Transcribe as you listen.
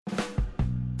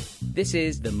This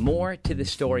is the More to the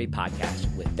Story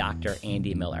podcast with Dr.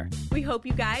 Andy Miller. We hope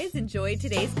you guys enjoyed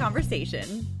today's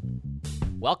conversation.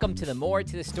 Welcome to the More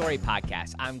to the Story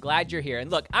podcast. I'm glad you're here.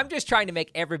 And look, I'm just trying to make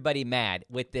everybody mad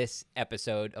with this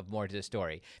episode of More to the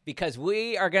Story because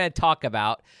we are going to talk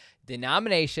about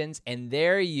denominations and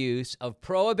their use of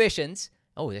prohibitions.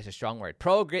 Oh, that's a strong word.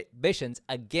 Prohibitions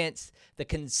against the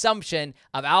consumption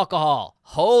of alcohol.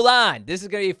 Hold on. This is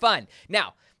going to be fun.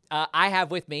 Now, I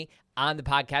have with me on the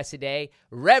podcast today,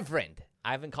 Reverend,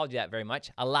 I haven't called you that very much,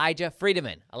 Elijah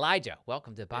Friedemann. Elijah,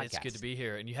 welcome to the podcast. It's good to be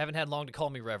here. And you haven't had long to call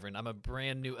me Reverend. I'm a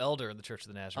brand new elder in the Church of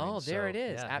the Nazarene. Oh, there it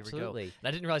is. Yeah, absolutely. And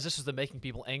I didn't realize this was the Making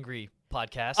People Angry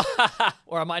podcast,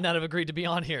 or I might not have agreed to be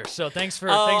on here. So thanks for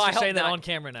saying that on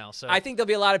camera now. So I think there'll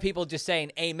be a lot of people just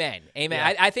saying amen. Amen.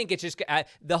 Yeah. I think it's just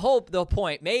the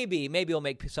point, maybe it'll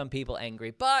make some people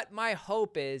angry, but my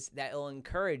hope is that it'll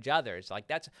encourage others. Like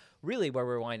that's really where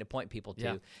we're wanting to point people to.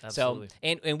 Yeah, absolutely.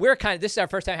 So, and we're this is our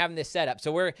first time having this setup.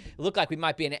 So look like we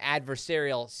might be in an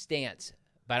adversarial stance,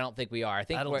 but I don't think we are. I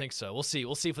don't think so. We'll see.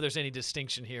 We'll see if there's any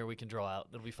distinction here we can draw out.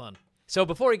 It'll be fun. So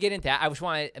before we get into that, I just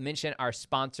want to mention our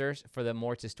sponsors for the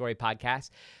More to Story podcast.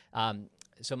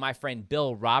 So my friend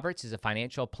Bill Roberts is a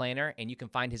financial planner, and you can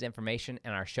find his information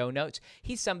in our show notes.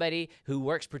 He's somebody who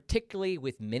works particularly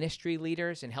with ministry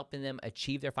leaders and helping them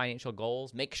achieve their financial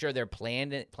goals, make sure they're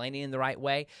planning in the right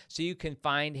way. So you can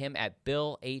find him at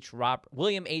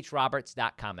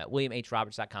williamhroberts.com, at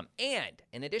williamhroberts.com. And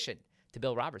in addition to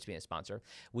Bill Roberts being a sponsor,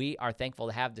 we are thankful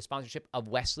to have the sponsorship of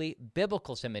Wesley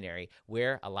Biblical Seminary,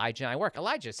 where Elijah and I work.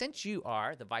 Elijah, since you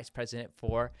are the vice president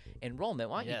for enrollment,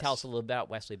 why don't you tell us a little bit about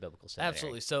Wesley Biblical Seminary?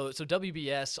 Absolutely. So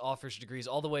WBS offers degrees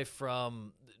all the way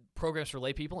from programs for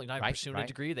lay people, not even pursuing a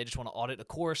degree. They just want to audit a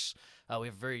course. We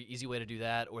have a very easy way to do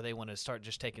that. Or they want to start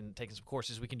just taking some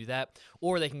courses. We can do that.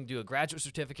 Or they can do a graduate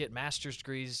certificate, master's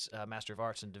degrees, Master of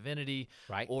Arts in Divinity.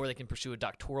 Right. Or they can pursue a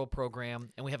doctoral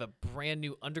program. And we have a brand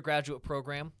new undergraduate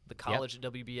program, the college at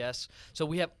WBS. So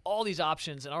we have all these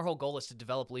options, and our whole goal is to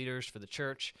develop leaders for the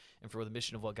church and for the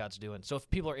mission of what God's doing. So if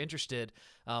people are interested,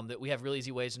 that we have really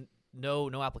easy ways,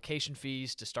 no application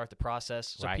fees to start the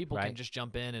process. So people can just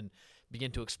jump in and begin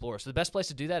to explore. So the best place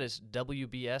to do that is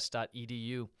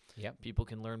wbs.edu. Yep. People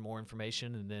can learn more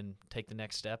information and then take the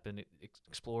next step and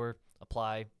explore,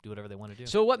 apply, do whatever they want to do.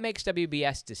 So what makes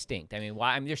WBS distinct? I mean,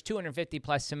 there's 250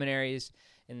 plus seminaries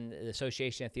in the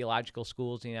Association of Theological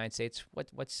Schools in the United States. Why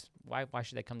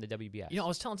should they come to WBS? I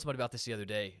was telling somebody about this the other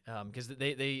day because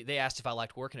they asked if I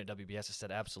liked working at WBS. I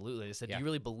said, absolutely. They said, do you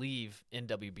really believe in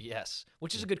WBS?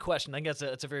 Which is a good question. I think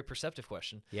it's a very perceptive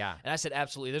question. Yeah. And I said,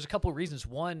 absolutely. There's a couple of reasons.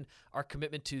 One, our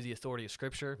commitment to the authority of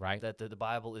Scripture, that the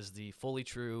Bible is the fully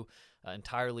true,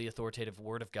 entirely authoritative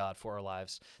Word of God for our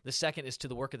lives. The second is to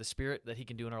the work of the Spirit that He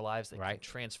can do in our lives that can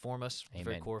transform us. It's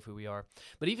very core of who we are.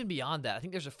 But even beyond that, I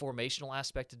think there's a formational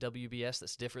aspect to WBS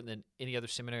that's different than any other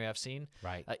seminary I've seen.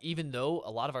 Right. Even though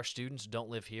a lot of our students don't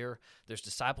live here, there's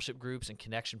discipleship groups and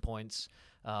connection points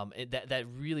that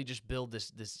really just build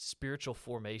this spiritual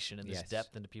formation and this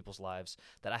depth into people's lives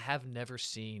that I have never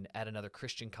seen at another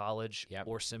Christian college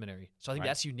or seminary. So I think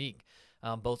that's unique.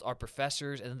 Both our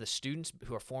professors and then the students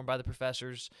who are formed by the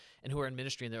professors and who are in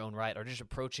ministry in their own right are just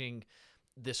approaching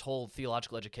this whole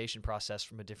theological education process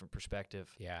from a different perspective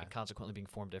and consequently being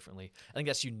formed differently. I think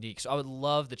that's unique. So I would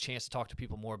love the chance to talk to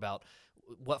people more about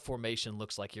what formation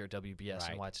looks like here at WBS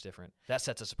and why it's different. That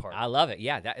sets us apart. I love it.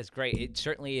 Yeah, that is great. It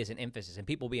certainly is an emphasis, and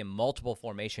people will be in multiple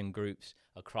formation groups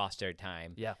across their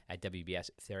time at WBS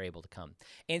if they're able to come.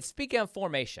 And speaking of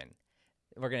formation,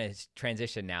 we're going to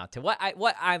transition now to what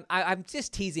I'm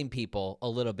just teasing people a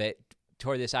little bit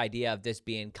toward this idea of this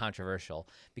being controversial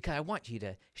because I want you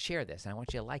to share this and I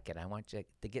want you to like it. I want you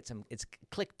to get it's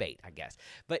clickbait, I guess.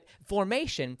 But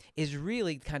formation is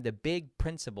really kind of the big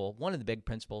principle, one of the big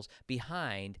principles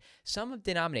behind some of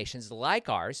denominations like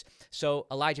ours. So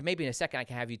Elijah, maybe in a second I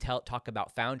can have you talk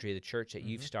about Foundry, the church that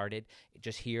you've started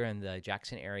just here in the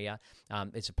Jackson area.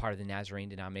 It's a part of the Nazarene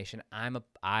denomination.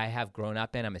 I have grown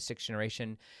up in. I'm a sixth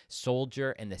generation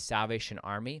soldier in the Salvation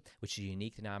Army, which is a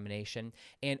unique denomination.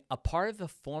 And a part of the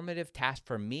formative task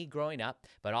for me growing up,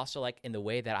 but also like in the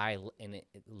way that I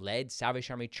led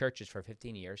Salvation Army churches for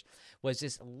 15 years, was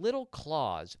this little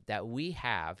clause that we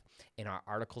have in our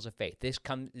Articles of Faith. This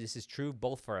is true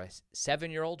both for a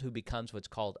 7-year-old who becomes what's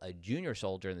called a junior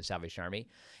soldier in the Salvation Army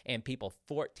and people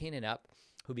 14 and up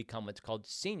who become what's called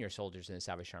senior soldiers in the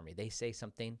Salvation Army. They say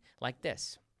something like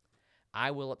this: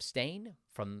 I will abstain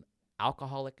from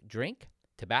alcoholic drink,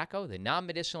 tobacco, the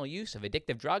non-medicinal use of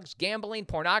addictive drugs, gambling,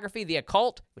 pornography, the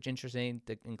occult, which is interesting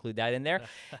to include that in there,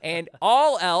 and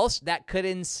all else that could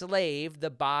enslave the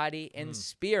body and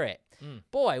spirit.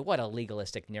 Boy, what a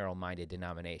legalistic, narrow-minded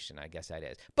denomination, I guess that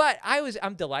is. But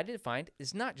I'm delighted to find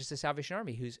it's not just the Salvation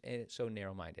Army who's so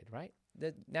narrow-minded, right?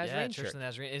 The Nazarene Church of the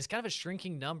Nazarene. It's kind of a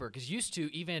shrinking number because used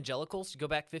to evangelicals, go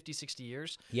back 50, 60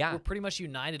 years, were pretty much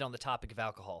united on the topic of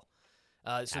alcohol.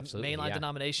 So mainline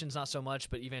denominations, not so much,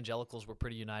 but evangelicals were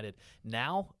pretty united.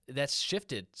 Now that's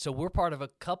shifted. So we're part of a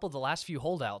couple of the last few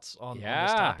holdouts on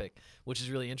this topic, which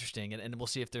is really interesting. And we'll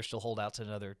see if there's still holdouts in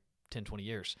another 10, 20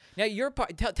 years. Now,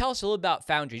 tell us a little about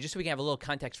Foundry, just so we can have a little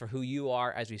context for who you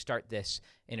are as we start this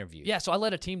interview. Yeah, so I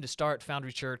led a team to start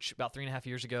Foundry Church about 3.5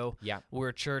 years ago. Yeah. We're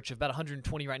a church of about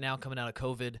 120 right now coming out of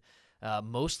COVID.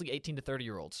 Mostly 18 to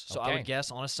 30-year-olds. So I would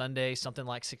guess on a Sunday, something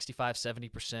like 65,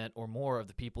 70% or more of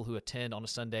the people who attend on a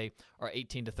Sunday are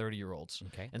 18 to 30-year-olds.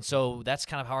 Okay. And so that's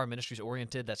kind of how our ministry is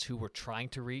oriented. That's who we're trying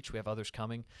to reach. We have others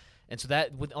coming. And so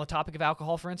that, on the topic of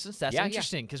alcohol, for instance, that's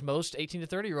interesting because most 18 to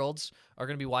 30-year-olds are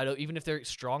going to be wide open, even if they're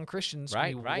strong Christians,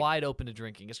 going to be wide open to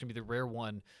drinking. It's going to be the rare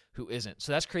one who isn't.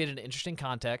 So that's created an interesting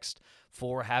context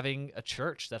for having a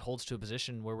church that holds to a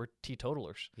position where we're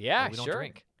teetotalers. Yeah, we don't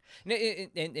drink.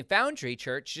 In Foundry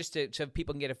Church, just so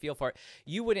people can get a feel for it,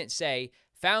 you wouldn't say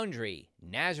Foundry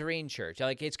Nazarene Church.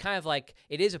 Like, it's kind of like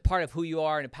it is a part of who you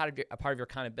are and a part of your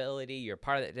accountability. You're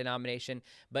part of that denomination,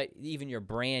 but even your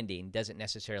branding doesn't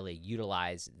necessarily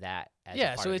utilize that.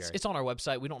 As It's on our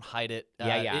website. We don't hide it.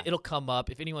 It'll come up.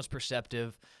 If anyone's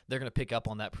perceptive, they're going to pick up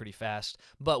on that pretty fast.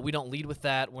 But we don't lead with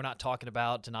that. We're not talking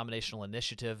about denominational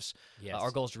initiatives. Yes.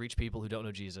 Our goal is to reach people who don't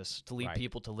know Jesus, to lead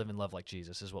people to live and love like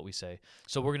Jesus is what we say.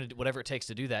 So we're going to do whatever it takes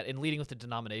to do that. And leading with the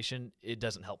denomination, it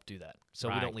doesn't help do that. So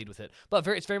we don't lead with it. But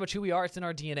it's very much who we are. It's in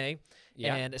our DNA.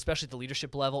 Yeah. And especially at the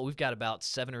leadership level, we've got about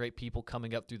 7 or 8 people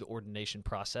coming up through the ordination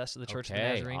process of the Church of the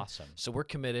Nazarene. Awesome. So we're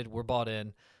committed. We're bought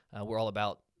in. We're all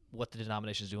about what the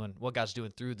denomination is doing, what God's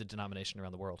doing through the denomination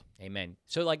around the world. Amen.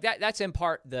 So like that's in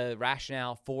part the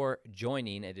rationale for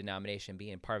joining a denomination,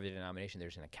 being part of a denomination.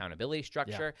 There's an accountability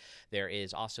structure. Yeah. There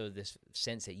is also this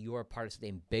sense that you are part of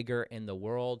something bigger in the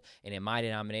world. And in my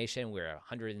denomination, we're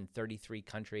 133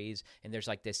 countries. And there's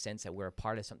like this sense that we're a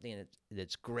part of something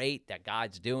that's great, that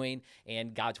God's doing,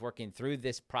 and God's working through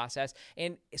this process.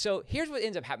 And so here's what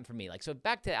ends up happening for me. Like, so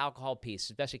back to the alcohol piece,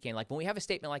 especially like when we have a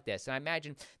statement like this, and I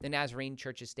imagine the Nazarene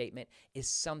Church's statement is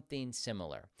something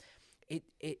similar. It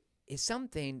is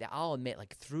something that I'll admit,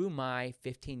 like through my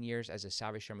 15 years as a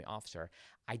Salvation Army officer,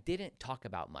 I didn't talk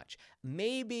about much.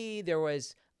 Maybe there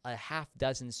was a half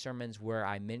dozen sermons where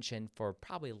I mentioned for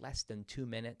probably less than 2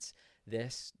 minutes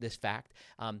this fact.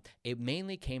 It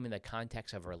mainly came in the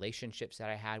context of relationships that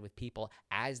I had with people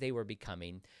as they were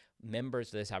becoming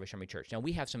members of the Salvation Army Church. Now,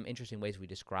 we have some interesting ways we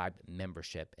describe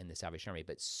membership in the Salvation Army,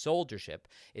 but soldiership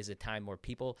is a time where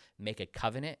people make a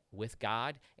covenant with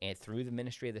God and through the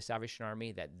ministry of the Salvation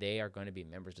Army that they are going to be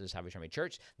members of the Salvation Army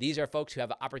Church. These are folks who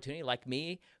have an opportunity, like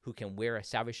me, who can wear a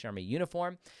Salvation Army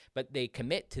uniform, but they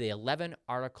commit to the 11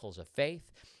 Articles of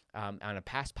Faith. On a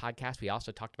past podcast, we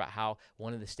also talked about how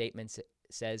one of the statements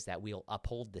says that we'll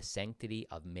uphold the sanctity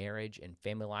of marriage and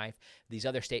family life. These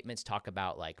other statements talk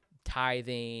about like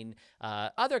tithing,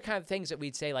 other kind of things that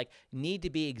we'd say like need to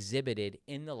be exhibited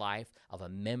in the life of a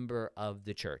member of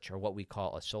the church, or what we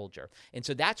call a soldier. And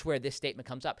so that's where this statement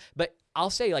comes up. But I'll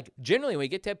say, like, generally when we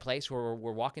get to a place where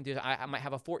we're walking through, I might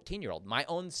have a 14-year-old. My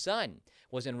own son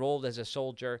was enrolled as a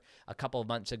soldier a couple of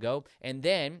months ago, and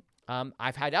then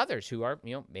I've had others who are,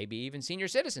 maybe even senior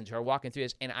citizens who are walking through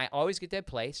this, and I always get to a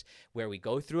place where we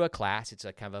go through a class. It's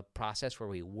a kind of a process where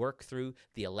we work through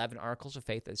the 11 Articles of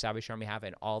Faith that the Salvation Army have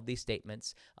and all these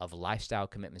statements of lifestyle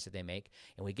commitments that they make,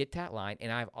 and we get to that line,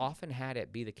 and I've often had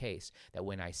it be the case that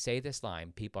when I say this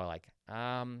line, people are like,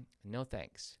 no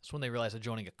thanks. It's when they realize they're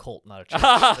joining a cult, not a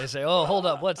church. They say, oh, hold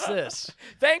up, what's this?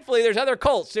 Thankfully, there's other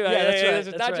cults too. Yeah, that's right.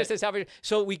 It's not just the Salvation.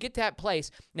 So we get to that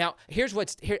place. Now, here's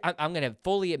I'm going to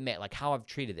fully admit, like, how I've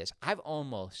treated this. I've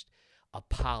almost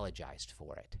apologized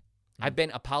for it. I've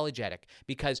been apologetic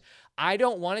because I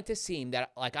don't want it to seem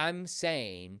that like I'm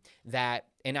saying that,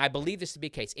 and I believe this to be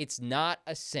the case, it's not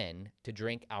a sin to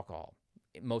drink alcohol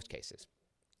in most cases.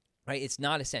 Right? It's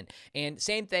not a sin. And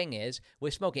same thing is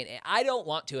with smoking. I don't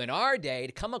want to, in our day,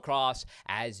 to come across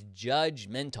as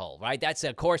judgmental, right? That's,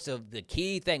 of course, the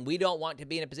key thing. We don't want to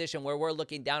be in a position where we're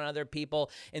looking down on other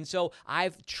people. And so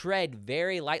I've tread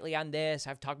very lightly on this.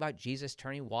 I've talked about Jesus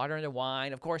turning water into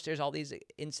wine. Of course, there's all these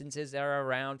instances that are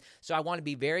around. So I want to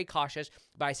be very cautious.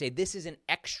 But I say this is an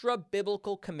extra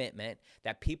biblical commitment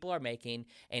that people are making,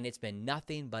 and it's been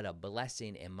nothing but a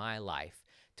blessing in my life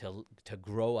to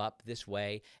grow up this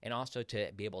way and also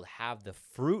to be able to have the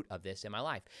fruit of this in my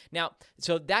life. Now,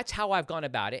 so that's how I've gone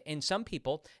about it. And some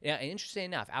people, interesting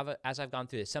enough, as I've gone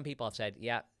through this, some people have said,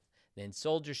 yeah, in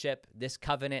soldiership, this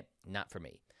covenant, not for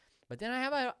me. But then I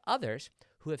have others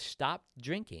who have stopped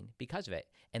drinking because of it,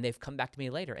 and they've come back to me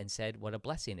later and said what a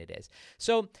blessing it is.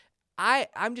 So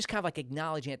I'm just kind of like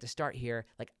acknowledging at the start here,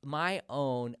 like my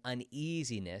own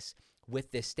uneasiness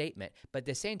with this statement. But at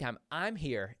the same time, I'm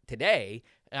here today,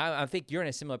 and I think you're in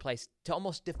a similar place, to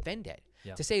almost defend it.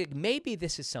 Yeah. To say maybe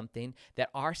this is something that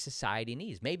our society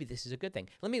needs. Maybe this is a good thing.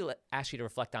 Let me ask you to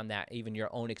reflect on that, even your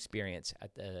own experience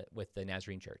with the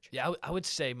Nazarene Church. Yeah, I would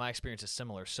say my experience is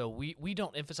similar. So we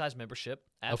don't emphasize membership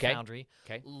at Foundry,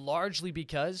 largely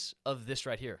because of this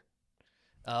right here.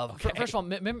 First of all,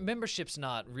 membership's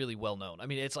not really well known. I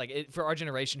mean, it's like for our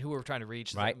generation, who we're trying to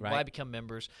reach. Right. Why become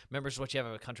members? Members is what you have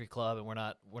at a country club, and we're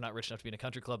not rich enough to be in a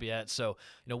country club yet. So,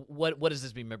 what does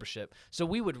this mean, membership? So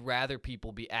we would rather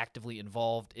people be actively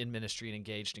involved in ministry and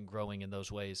engaged and growing in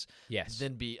those ways. Yes.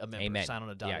 Than be a member, Amen. Sign on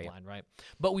a dotted line, right?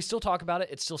 But we still talk about it.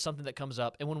 It's still something that comes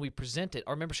up, and when we present it,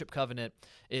 our membership covenant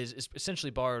is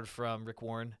essentially borrowed from Rick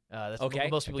Warren.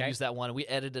 Most people use that one, and we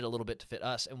edited it a little bit to fit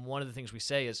us. And one of the things we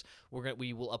say is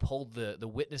we will uphold the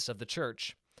witness of the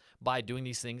church by doing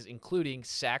these things, including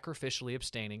sacrificially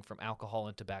abstaining from alcohol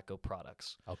and tobacco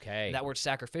products. Okay. And that word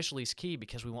sacrificially is key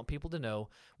because we want people to know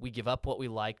we give up what we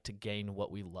like to gain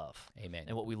what we love. Amen.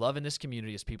 And what we love in this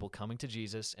community is people coming to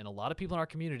Jesus, and a lot of people in our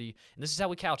community, and this is how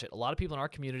we couch it, a lot of people in our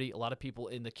community, a lot of people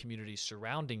in the community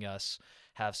surrounding us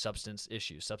have substance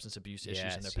abuse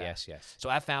issues in their past. Yes. So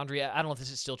at Foundry, I don't know if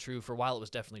this is still true. For a while, it was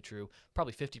definitely true.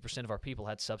 Probably 50% of our people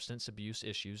had substance abuse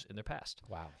issues in their past.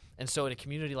 Wow. And so in a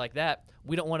community like that,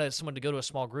 we don't want someone to go to a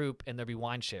small group and there be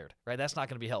wine shared, right? That's not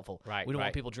going to be helpful. Right. We don't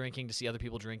want people drinking to see other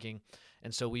people drinking.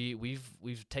 And so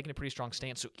we've taken a pretty strong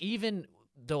stance. So even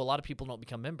though a lot of people don't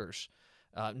become members,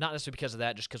 not necessarily because of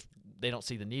that, just because they don't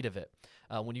see the need of it.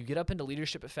 When you get up into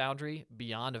leadership at Foundry,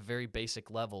 beyond a very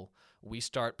basic level, we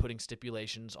start putting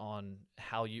stipulations on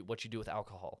what you do with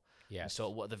alcohol. Yeah.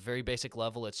 So at the very basic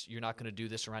level, it's you're not going to do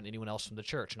this around anyone else from the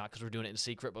church, not because we're doing it in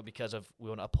secret, but because we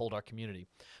want to uphold our community.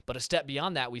 But a step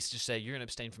beyond that, we just say you're going to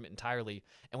abstain from it entirely,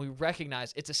 and we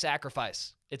recognize it's a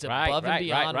sacrifice. It's above and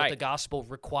beyond what the gospel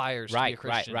requires to be a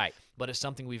Christian. Right. But it's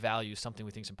something we value, something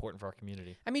we think is important for our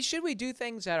community. I mean, should we do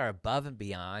things that are above and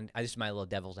beyond? This is my little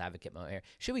devil's advocate moment here.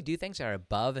 Should we do things that are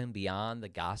above and beyond the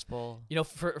gospel?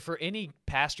 For any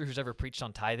pastor who's ever preached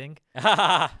on tithing,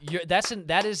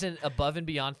 that is an above and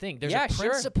beyond thing. There's a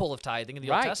principle of tithing in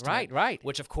the Old Testament, right.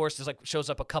 Which of course shows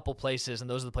up a couple places, and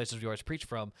those are the places we always preach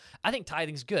from. I think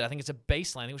tithing's good. I think it's a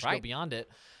baseline. I think we should go beyond it.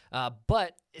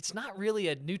 But it's not really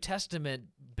a New Testament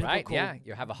biblical. Right, yeah.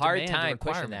 You have a hard time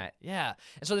pushing that. Yeah.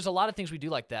 And so there's a lot of things we do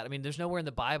like that. I mean, there's nowhere in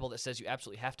the Bible that says you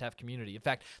absolutely have to have community. In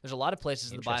fact, there's a lot of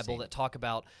places in the Bible that talk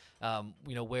about,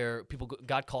 where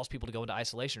God calls people to go into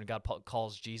isolation, or God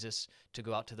calls Jesus to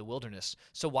go out to the wilderness.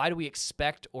 So why do we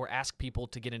expect or ask people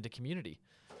to get into community?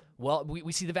 Well,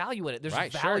 we see the value in it.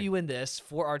 There's value in this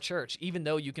for our church, even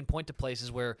though you can point to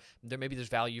places where there's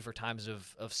value for times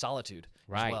of solitude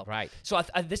as well. Right. So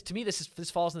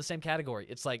this falls in the same category.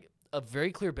 It's like a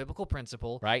very clear biblical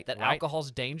principle that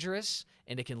alcohol's dangerous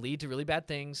and it can lead to really bad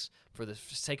things. For the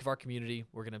sake of our community,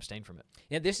 we're going to abstain from it.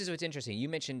 Yeah, this is what's interesting. You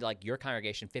mentioned like your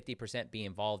congregation, 50% be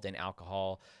involved in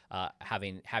alcohol,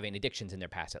 having addictions in their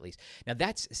past at least. Now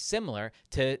that's similar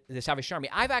to the Salvation Army.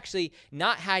 I've actually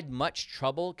not had much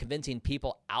trouble convincing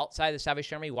people outside the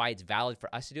Salvation Army why it's valid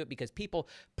for us to do it, because people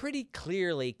pretty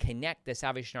clearly connect the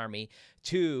Salvation Army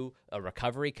to a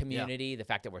recovery community, the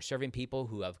fact that we're serving people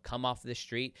who have come off the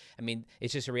street. I mean,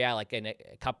 it's just a reality. Like in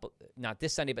a couple, not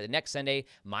this Sunday, but the next Sunday,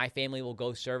 my family will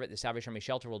go serve at the Salvation Army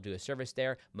shelter. We'll do a service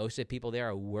there. Most of the people there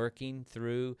are working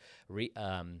through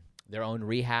their own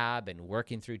rehab and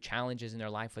working through challenges in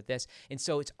their life with this. And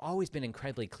so it's always been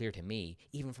incredibly clear to me,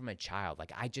 even from a child.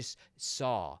 Like I just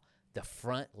saw the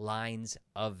front lines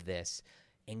of this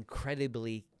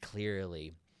incredibly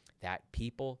clearly, that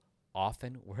people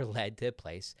often were led to a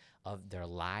place of their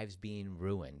lives being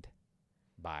ruined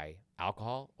by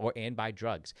alcohol and by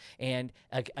drugs. And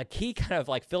a key kind of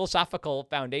like philosophical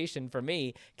foundation for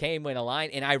me came when a line,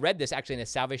 and I read this actually in a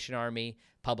Salvation Army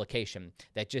publication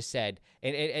that just said,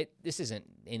 and this isn't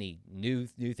any new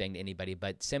thing to anybody,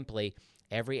 but simply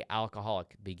every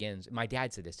alcoholic begins, my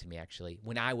dad said this to me actually,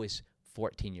 when I was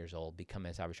 14 years old,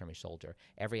 becoming a Salvation Army soldier,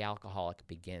 every alcoholic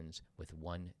begins with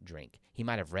one drink. He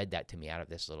might have read that to me out of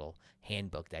this little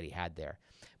handbook that he had there.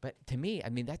 But to me, I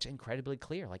mean, that's incredibly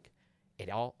clear. Like, it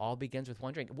all begins with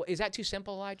one drink. Is that too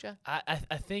simple, Elijah?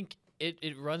 I think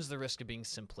it runs the risk of being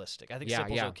simplistic. I think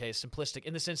simple is okay. Simplistic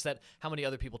in the sense that how many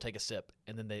other people take a sip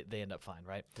and then they end up fine,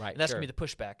 right? Right. And that's going to be the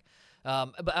pushback.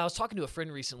 But I was talking to a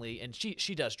friend recently, and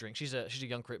she does drink. She's a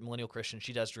young millennial Christian.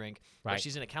 She does drink. Right. But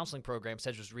she's in a counseling program.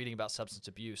 Said she was reading about substance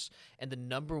abuse, and the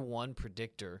number one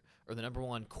predictor or the number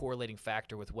one correlating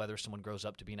factor with whether someone grows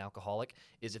up to be an alcoholic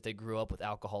is if they grew up with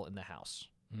alcohol in the house.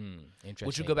 Interesting.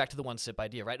 Which would go back to the one sip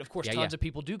idea, right? Of course, tons of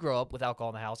people do grow up with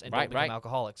alcohol in the house and don't become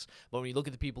alcoholics. But when you look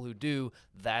at the people who do,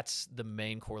 that's the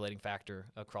main correlating factor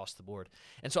across the board.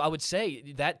 And so I would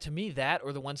say that, to me, that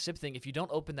or the one sip thing, if you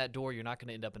don't open that door, you're not going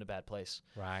to end up in a bad place.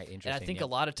 Right, interesting. And I think a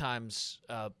lot of times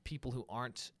people who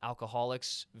aren't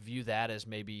alcoholics view that as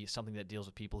maybe something that deals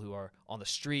with people who are on the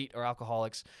street or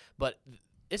alcoholics. But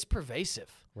it's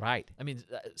pervasive. Right. I mean,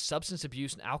 substance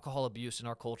abuse and alcohol abuse in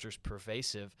our culture is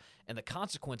pervasive, and the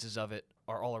consequences of it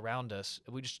are all around us.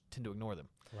 We just tend to ignore them.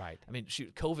 Right. I mean,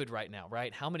 shoot, COVID right now,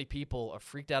 right? How many people are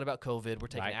freaked out about COVID? We're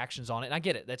taking actions on it. And I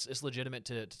get it. It's legitimate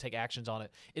to take actions on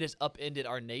it. It has upended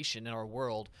our nation and our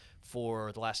world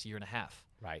for the last year and a half.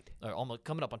 Right. Almost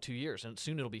coming up on 2 years, and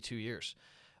soon it'll be 2 years.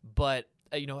 But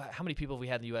how many people have we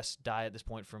had in the U.S. die at this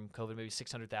point from COVID? Maybe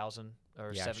 600,000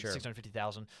 or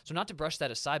 650,000. So not to brush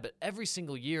that aside, but every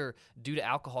single year, due to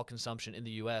alcohol consumption in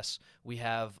the U.S., we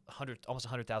have almost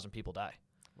 100,000 people die.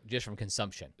 Just from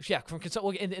consumption. Yeah, from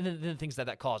consumption, and then the things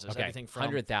that causes. Okay. Everything from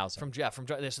 100,000. So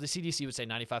the CDC would say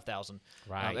 95,000.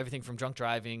 Right. Everything from drunk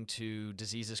driving to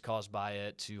diseases caused by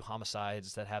it to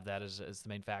homicides that have that as the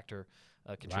main factor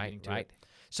contributing to it.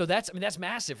 So that's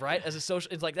massive, right? As a social,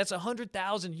 it's like that's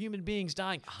 100,000 human beings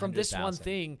dying from this one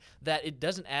thing that it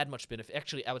doesn't add much benefit.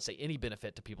 Actually, I would say any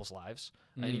benefit to people's lives,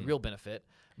 any real benefit.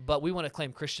 But we want to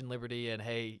claim Christian liberty and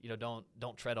hey,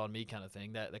 don't tread on me kind of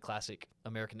thing. That the classic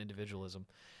American individualism,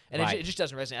 and it just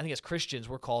doesn't resonate. I think as Christians,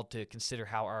 we're called to consider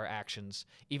how our actions,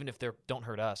 even if they don't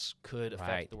hurt us, could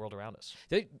affect the world around us.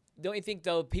 Don't you think,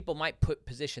 though, people might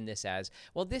position this as,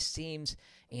 well, this seems,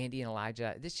 Andy and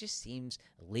Elijah, this just seems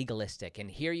legalistic. And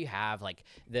here you have like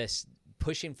this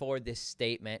pushing forward this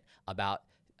statement about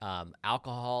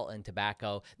alcohol and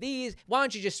tobacco. Why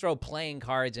don't you just throw playing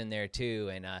cards in there too,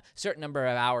 and a certain number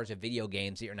of hours of video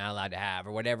games that you're not allowed to have,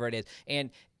 or whatever it is.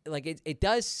 And like it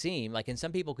does seem like, and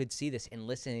some people could see this in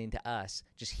listening to us,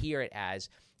 just hear it as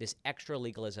this extra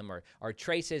legalism or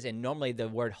traces. And normally the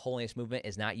word holiness movement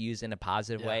is not used in a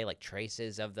positive way, like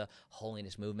traces of the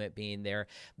holiness movement being there.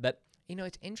 But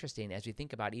it's interesting as we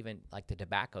think about even like the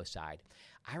tobacco side.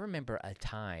 I remember a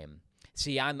time.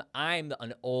 See, I'm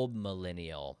an old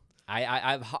millennial.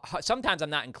 Sometimes I'm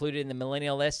not included in the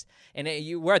millennial list, and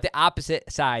we're at the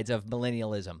opposite sides of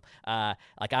millennialism.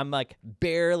 Like I'm like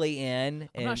barely in.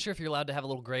 I'm not sure if you're allowed to have a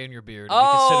little gray in your beard and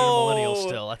be considered a millennial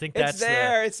still. I think that's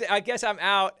there. I guess I'm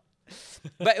out.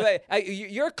 But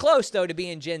you're close though to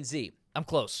being Gen Z. I'm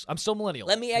close. I'm still millennial.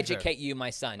 Let me educate you,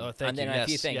 my son, on a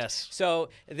few things. Yes. So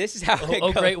this is how it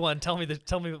goes. Great one. Tell me how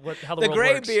the world works. The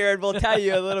gray beard will tell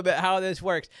you a little bit how this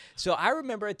works. So I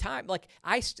remember a time, like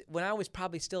when I was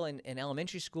probably still in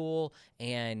elementary school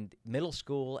and middle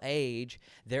school age,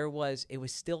 it was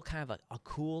still kind of a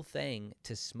cool thing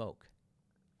to smoke.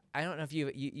 I don't know if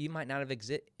you might not have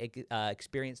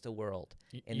experienced the world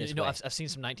in this way. I've seen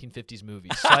some 1950s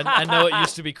movies, so I know it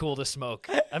used to be cool to smoke.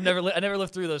 I never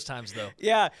lived through those times though.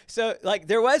 Yeah, so like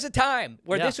there was a time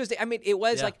where this was.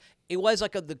 It was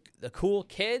like the cool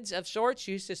kids of sorts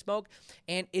used to smoke,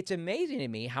 and it's amazing to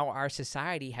me how our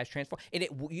society has transformed. And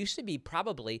it used to be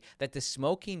probably that the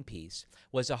smoking piece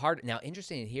was a hard. Now,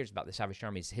 interesting to hear about the Salvation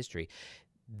Army's history.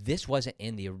 This wasn't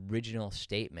in the original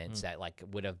statements that like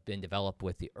would have been developed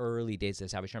with the early days of the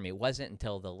Salvation Army. It wasn't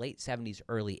until the late 70s,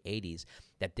 early 80s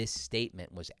that this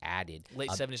statement was added. Late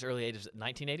 70s, early 80s,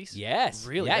 1980s? Yes.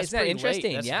 Really? Yeah, isn't that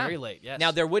interesting? That's very late, yes.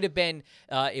 Now, there would have been,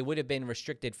 it would have been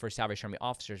restricted for Salvation Army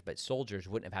officers, but soldiers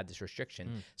wouldn't have had this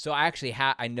restriction. So I actually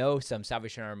I know some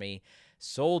Salvation Army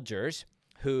soldiers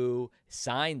who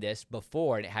signed this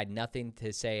before, and it had nothing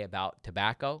to say about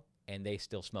tobacco, and they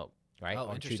still smoke. Right? Oh,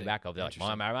 or chew tobacco. They're like,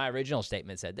 well, my original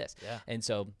statement said this. Yeah. And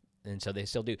so they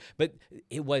still do. But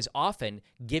it was often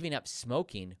giving up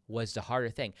smoking was the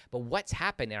harder thing. But what's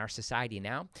happened in our society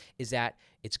now is that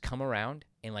it's come around,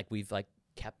 and like we've like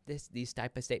kept these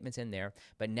type of statements in there.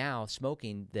 But now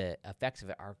smoking, the effects of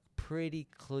it are pretty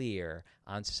clear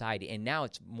on society. And now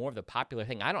it's more of the popular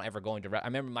thing. I don't ever go into I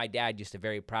remember my dad used to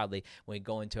very proudly, when he'd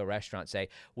go into a restaurant, say,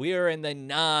 "We are in the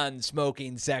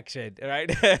non-smoking section," right?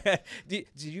 do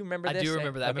you remember this? I do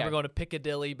remember that. Okay. I remember going to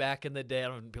Piccadilly back in the day. I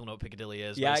don't know if people know what Piccadilly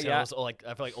is. Yeah, yeah. Those, like,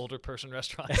 I feel like older person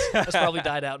restaurants. That's probably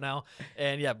died out now.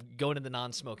 And yeah, going in the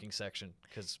non-smoking section,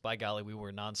 because by golly, we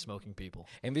were non-smoking people.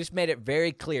 And we just made it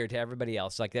very clear to everybody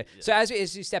else like that. Yeah. So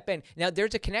as you step in, now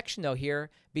there's a connection though here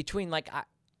between, like,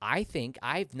 I think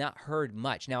I've not heard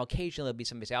much. Now, occasionally there'll be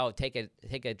somebody say, "Oh, take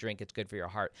a drink; it's good for your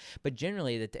heart." But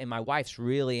generally, and my wife's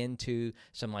really into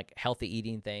some like healthy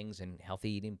eating things and healthy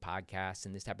eating podcasts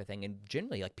and this type of thing. And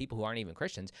generally, like, people who aren't even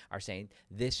Christians are saying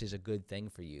this is a good thing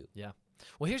for you. Yeah.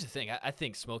 Well, here's the thing: I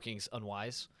think smoking's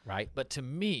unwise, right? But to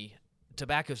me,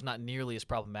 tobacco's not nearly as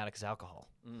problematic as alcohol.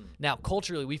 Now,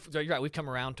 culturally, you're right, we've come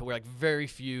around to where, like, very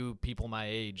few people my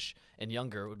age and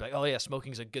younger would be like, "Oh yeah,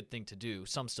 smoking's a good thing to do."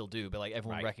 Some still do, but like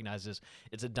everyone recognizes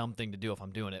it's a dumb thing to do if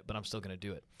I'm doing it, but I'm still going to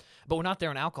do it. But we're not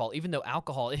there on alcohol, even though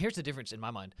alcohol. And here's the difference in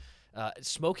my mind: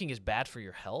 smoking is bad for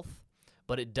your health,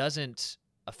 but it doesn't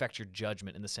affect your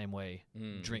judgment in the same way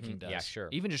drinking does. Yeah, sure.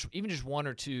 Even just one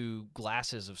or two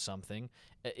glasses of something,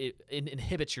 it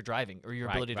inhibits your driving or your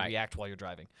ability to react while you're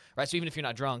driving. Right. So even if you're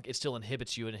not drunk, it still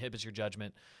inhibits you and inhibits your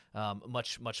judgment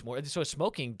much more. So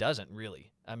smoking doesn't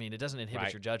really. I mean, it doesn't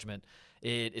inhibit your judgment.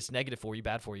 It's negative for you,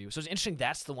 bad for you. So it's interesting.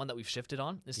 That's the one that we've shifted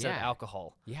on instead of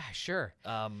alcohol. Yeah, sure.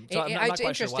 So I'm not quite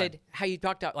interested sure how you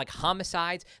talked about, like,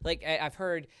 homicides. Like, I've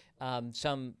heard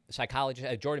some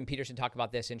psychologists, Jordan Peterson, talk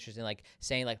about this, interesting, like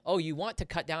saying, like, "Oh, you want to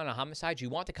cut down on homicides, you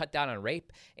want to cut down on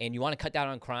rape, and you want to cut down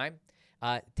on crime,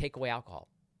 take away alcohol."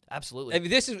 Absolutely. I mean,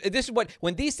 this is what,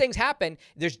 when these things happen,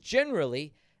 there's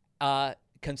generally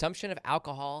consumption of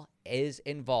alcohol is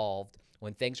involved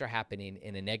when things are happening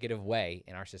in a negative way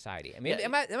in our society. I mean,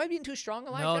 am I being too strong,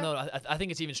 Elijah? No. I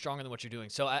think it's even stronger than what you're doing.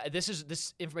 So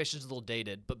this information is a little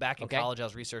dated, but back in college I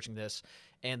was researching this,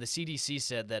 and the CDC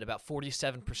said that about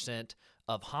 47%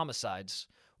 of homicides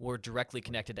were directly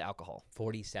connected to alcohol.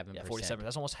 47%. Yeah, 47%.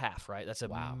 That's almost half, right? That's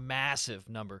a massive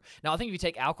number. Now, I think if you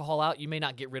take alcohol out, you may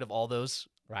not get rid of all those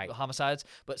homicides,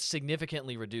 but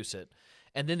significantly reduce it.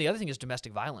 And then the other thing is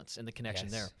domestic violence and the connection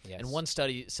there. Yes. And one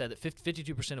study said that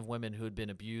 52% of women who had been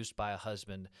abused by a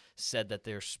husband said that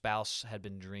their spouse had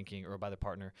been drinking, or by their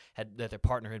partner, that their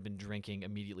partner had been drinking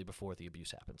immediately before the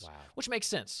abuse happens. Wow. Which makes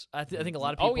sense. I think a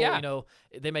lot of people, you know,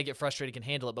 they may get frustrated, can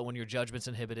handle it, but when your judgment's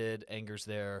inhibited, anger's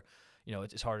there, you know,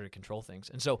 it's harder to control things.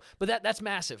 And so, but that's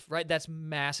massive, right? That's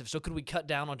massive. So could we cut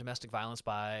down on domestic violence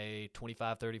by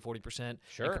 25, 30, 40%?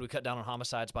 Sure. And could we cut down on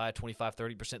homicides by 25,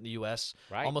 30% in the U.S.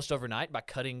 Almost overnight by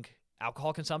cutting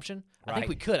alcohol consumption? I think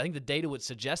we could. I think the data would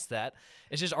suggest that.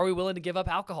 It's just, are we willing to give up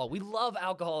alcohol? We love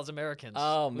alcohol as Americans.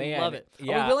 Oh, we man. love it.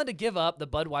 Yeah. Are we willing to give up the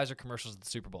Budweiser commercials at the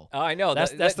Super Bowl? Oh, I know.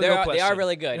 That's the real question. They are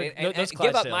really good. And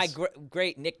give up sales. my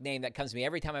great nickname that comes to me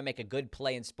every time I make a good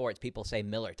play in sports. People say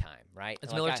Miller Time, right?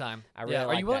 It's Miller Time. I really like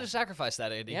Are you willing that. to sacrifice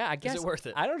that, Andy? Yeah, I guess. Is it worth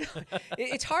it? I don't know.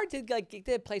 It's hard to, like, get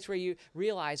to a place where you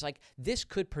realize, like, this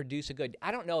could produce a good.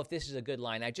 I don't know if this is a good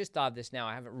line. I just thought of this now.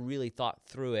 I haven't really thought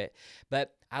through it,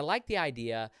 but I like the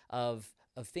idea of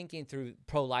thinking through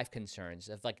pro-life concerns,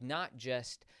 of, like, not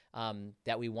just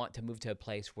that we want to move to a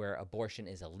place where abortion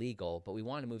is illegal, but we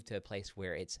want to move to a place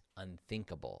where it's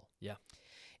unthinkable. Yeah.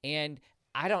 And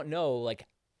I don't know, like,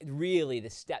 really the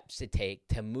steps to take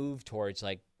to move towards,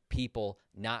 like, people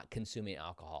not consuming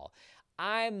alcohol.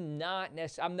 I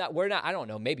don't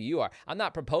know, maybe you are. I'm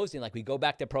not proposing, like, we go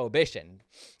back to prohibition.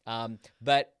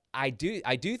 But I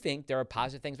do think there are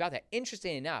positive things about that.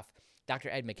 Interesting enough, Dr.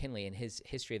 Ed McKinley, in his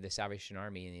History of the Salvation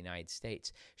Army in the United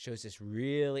States, shows this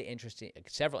really interesting,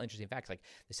 several interesting facts. Like,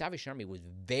 the Salvation Army was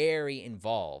very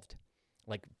involved,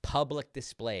 like, public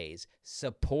displays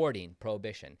supporting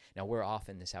prohibition. Now, we're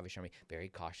often, the Salvation Army, very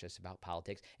cautious about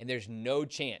politics, and there's no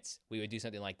chance we would do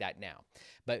something like that now.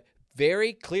 But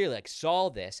very clearly, like, saw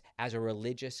this as a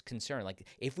religious concern. Like,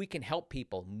 if we can help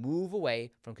people move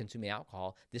away from consuming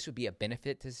alcohol, this would be a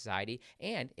benefit to society,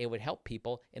 and it would help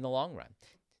people in the long run.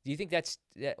 Do you think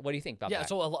what do you think about that? Yeah,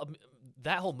 so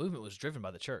that whole movement was driven by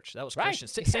the church. That was right.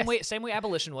 Christians. Same way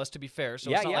abolition was, to be fair.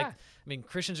 So it's not like, I mean,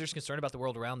 Christians are just concerned about the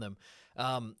world around them.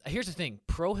 Here's the thing.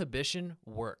 Prohibition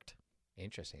worked.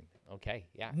 Interesting. Okay,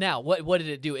 yeah. Now, what did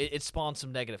it do? It spawned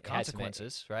some negative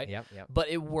consequences, right? Yep. But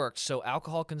it worked. So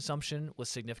alcohol consumption was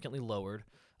significantly lowered.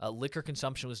 Liquor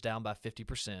consumption was down by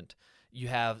 50%. You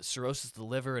have cirrhosis of the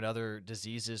liver and other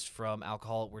diseases from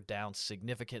alcohol were down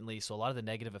significantly. So a lot of the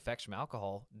negative effects from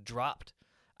alcohol dropped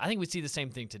I think we see the same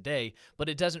thing today, but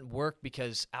it doesn't work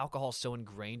because alcohol is so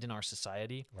ingrained in our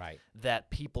society that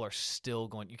people are still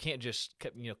going. You can't just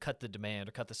cut the demand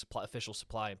or cut the official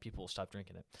supply, and people will stop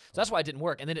drinking it. So that's why it didn't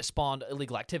work, and then it spawned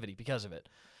illegal activity because of it.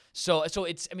 So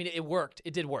it's, I mean, it worked.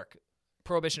 It did work.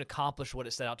 Prohibition accomplished what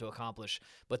it set out to accomplish,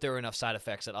 but there were enough side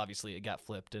effects that obviously it got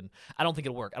flipped, and I don't think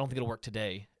it'll work. I don't think it'll work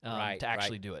today to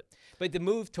actually do it. But the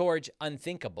move towards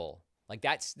unthinkable, like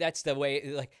that's the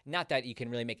way, like, not that you can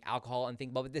really make alcohol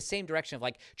unthinkable, but the same direction of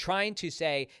like trying to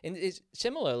say, and is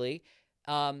similarly,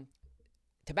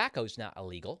 tobacco is not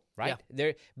illegal, right?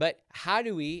 Yeah. But how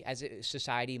do we, as a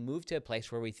society, move to a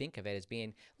place where we think of it as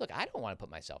being, look, I don't want to put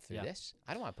myself through this.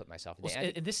 I don't want to put myself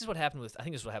in and this is what happened with, I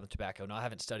think this is what happened with tobacco. Now, I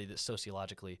haven't studied this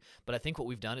sociologically, but I think what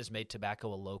we've done is made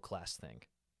tobacco a low-class thing.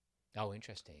 Oh,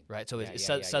 interesting. Right, so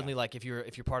it's suddenly like if you're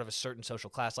part of a certain social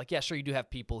class, like, yeah, sure, you do have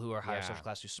people who are higher social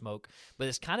class who smoke, but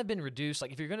it's kind of been reduced.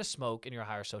 Like if you're going to smoke and you're a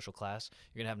higher social class,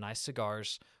 you're going to have nice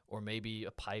cigars or maybe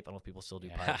a pipe. I don't know if people still do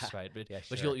pipes, right?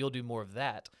 But you'll do more of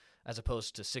that as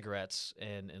opposed to cigarettes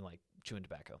and like chewing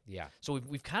tobacco. Yeah. So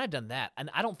we've kind of done that, and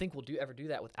I don't think we'll ever do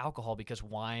that with alcohol because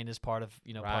wine is part of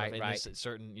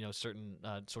certain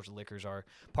sorts of liquors are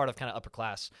part of kind of upper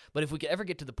class. But if we could ever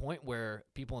get to the point where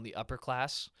people in the upper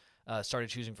class started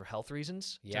choosing for health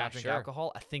reasons to not drink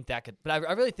alcohol, I think that could. But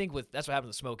I really think that's what happened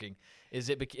with smoking is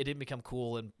it didn't become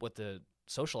cool and what the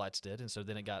socialites did, and so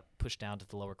then it got pushed down to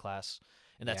the lower class.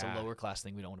 And that's a lower class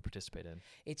thing we don't want to participate in.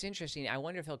 It's interesting. I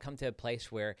wonder if he'll come to a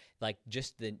place where, like,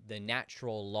 just the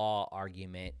natural law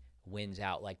argument wins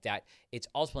out like that. It's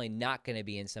ultimately not going to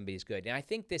be in somebody's good. And I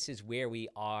think this is where we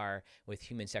are with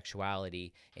human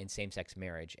sexuality and same-sex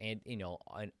marriage and,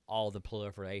 on all the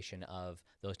proliferation of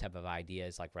those type of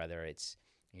ideas, like whether it's,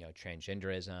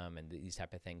 transgenderism and these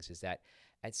type of things, is that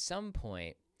at some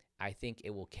point, I think it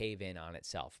will cave in on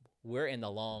itself. We're in the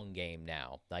long game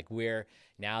now. Like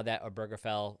now that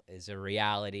Obergefell is a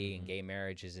reality and gay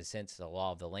marriage is in a sense the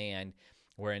law of the land,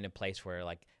 we're in a place where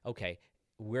like, okay,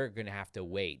 we're going to have to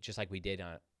wait, just like we did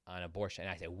on abortion.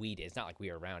 And I say we did. It's not like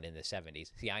we were around in the 70s.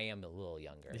 See, I am a little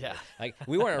younger. Yeah. Like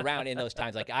we weren't around in those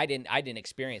times. Like I didn't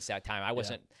experience that time. I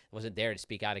wasn't there to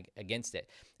speak out against it.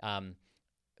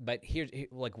 But here's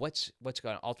like what's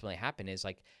going to ultimately happen is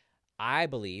like, I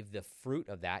believe the fruit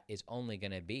of that is only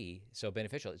going to be so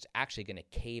beneficial. It's actually going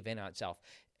to cave in on itself.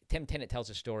 Tim Tennant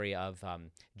tells a story of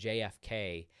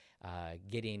JFK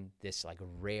getting this like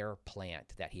rare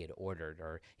plant that he had ordered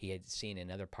or he had seen in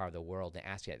another part of the world and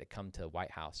asked it to come to the White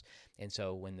House. And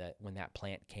so when that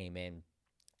plant came in,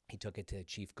 he took it to the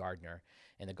chief gardener,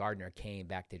 and the gardener came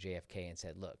back to JFK and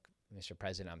said, "Look, Mr.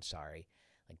 President, I'm sorry.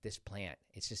 Like this plant,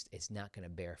 it's not going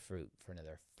to bear fruit for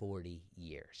another 40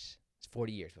 years." It's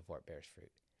 40 years before it bears fruit.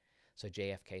 So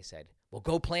JFK said, well,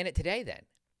 go plant it today then,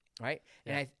 right?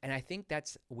 Yeah. And I think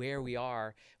that's where we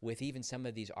are with even some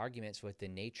of these arguments with the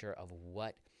nature of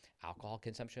what alcohol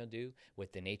consumption will do,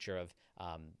 with the nature of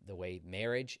the way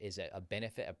marriage is a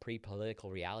benefit, a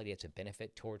pre-political reality. It's a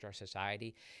benefit towards our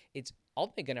society. It's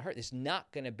ultimately going to hurt. It's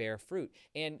not going to bear fruit.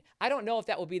 And I don't know if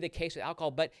that will be the case with alcohol,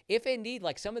 but if indeed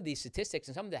like some of these statistics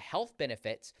and some of the health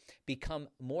benefits become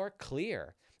more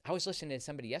clear. I was listening to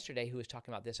somebody yesterday who was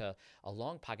talking about this, a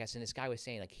long podcast, and this guy was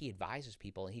saying like he advises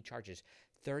people and he charges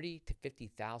 $30,000 to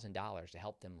 $50,000 to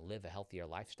help them live a healthier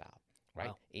lifestyle. Right?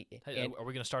 Wow. Hey, are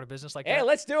we going to start a business like that? Hey,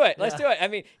 let's do it. Let's do it. I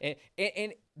mean,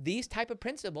 and these type of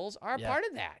principles are a part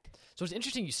of that. So it's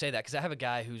interesting you say that because I have a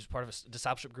guy who's part of a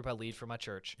discipleship group I lead for my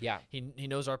church. Yeah. He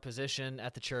knows our position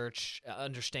at the church,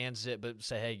 understands it, but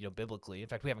say, hey, biblically. In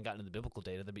fact, we haven't gotten into the biblical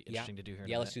data. That'd be interesting to do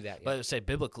here. Let's do that. Yeah. But say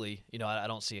biblically, I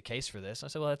don't see a case for this. I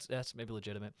said, well, that's maybe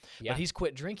legitimate. Yeah. But he's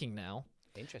quit drinking now.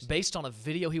 Interesting. Based on a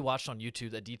video he watched on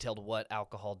YouTube that detailed what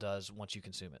alcohol does once you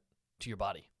consume it to your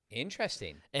body.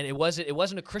 Interesting. And it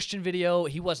wasn't a Christian video.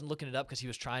 He wasn't looking it up because he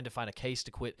was trying to find a case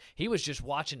to quit. He was just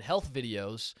watching health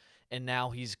videos, and now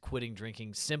he's quitting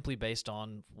drinking simply based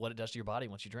on what it does to your body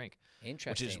once you drink.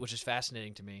 Interesting. Which is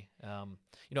fascinating to me.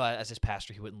 As his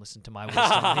pastor, he wouldn't listen to my wisdom.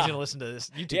 He's going to listen to this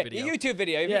YouTube video. YouTube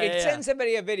video. If you could send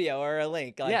somebody a video or a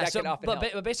link, like that could often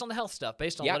help. But based on the health stuff,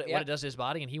 based on what it does to his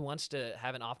body, and he wants to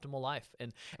have an optimal life.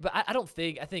 But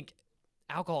I think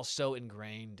alcohol is so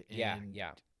ingrained in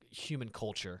human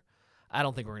culture. I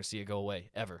don't think we're going to see it go away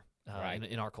ever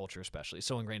in our culture, especially. It's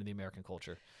so ingrained in the American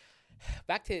culture.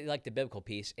 Back to like the biblical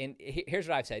piece, and here's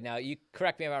what I've said. Now, you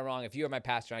correct me if I'm wrong. If you were my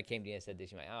pastor and I came to you and said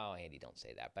this, you might, oh, Andy, don't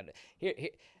say that. But here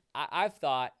I've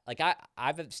thought, like,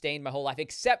 I've abstained my whole life,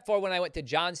 except for when I went to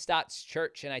John Stott's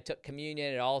church and I took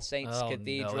communion at All Saints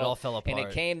Cathedral. No, it all fell apart. And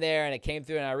it came there and it came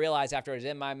through, and I realized after it was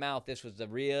in my mouth, this was the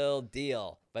real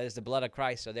deal. But it's the blood of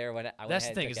Christ. So there, that's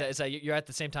the thing, is that you're at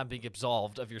the same time being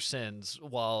absolved of your sins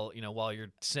while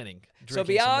you're sinning. So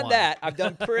beyond that, I've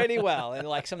done pretty well. And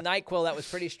like some NyQuil that was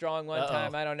pretty strong one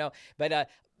time. I don't know, but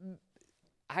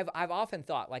I've often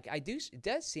thought, like, it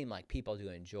does seem like people do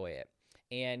enjoy it,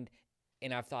 and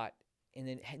I've thought, in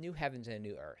the new heavens and a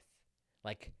new earth,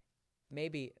 like,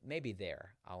 maybe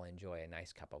there I'll enjoy a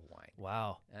nice cup of wine.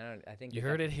 Wow. I think you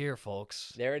heard it here,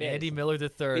 folks. There it is. Andy Miller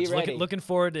III. Looking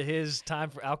forward to his time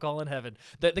for alcohol in heaven.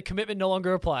 The commitment no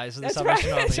longer applies in the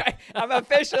Salvation Army. That's right. I'm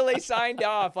officially signed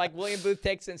off. Like William Booth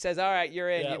takes it and says, all right, you're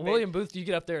in. Yeah, William Booth, you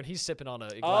get up there and he's sipping on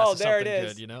a glass of something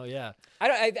good, Yeah.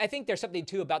 I think there's something,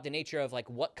 too, about the nature of, like,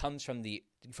 what comes from the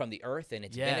earth and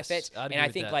its benefits. And I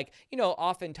think, like,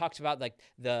 often talks about, like,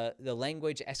 the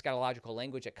language, eschatological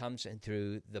language that comes in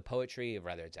through the poetry,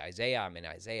 whether it's Isaiah. I'm in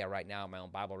Isaiah right now in my own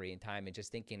Bible reading time, and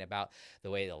just thinking about the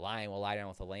way the lion will lie down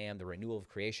with the lamb, the renewal of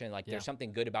creation. Like, there's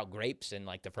something good about grapes and,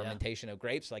 like, the fermentation of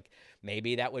grapes. Like,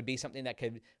 maybe that would be something that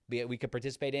we could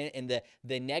participate in. And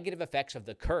the negative effects of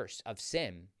the curse of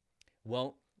sin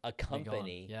won't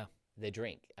accompany the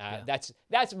drink.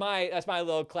 That's my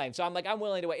little claim. So I'm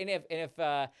willing to wait. And if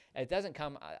it doesn't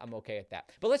come, I'm okay with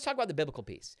that. But let's talk about the biblical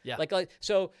piece. Yeah. Like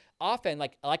so often,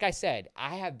 like I said,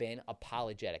 I have been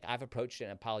apologetic. I've approached it in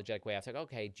an apologetic way. I was like,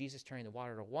 okay, Jesus turning the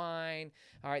water to wine.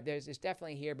 All right, it's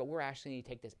definitely here, but we're actually need to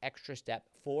take this extra step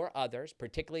for others,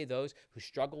 particularly those who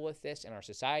struggle with this in our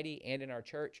society and in our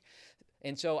church.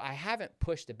 And so I haven't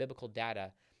pushed the biblical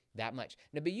data that much.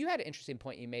 Now, but you had an interesting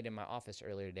point you made in my office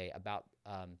earlier today about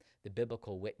the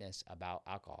biblical witness about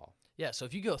alcohol. Yeah, so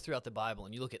if you go throughout the Bible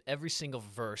and you look at every single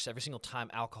verse, every single time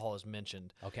alcohol is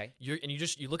mentioned, okay, you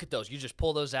look at those, you just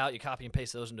pull those out, you copy and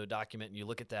paste those into a document, and you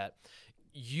look at that,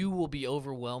 you will be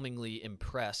overwhelmingly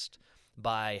impressed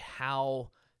by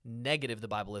how negative the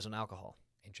Bible is on alcohol.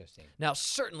 Interesting. Now,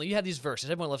 certainly, you have these verses.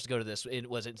 Everyone loves to go to this.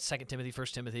 Was it 2 Timothy, 1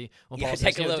 Timothy? When Paul says,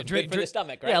 take a little drink for the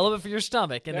stomach, right? Yeah, a little bit for your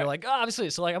stomach. And they're like, oh, obviously.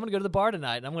 So, like, I'm going to go to the bar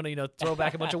tonight, and I'm going to, throw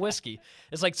back a bunch of whiskey.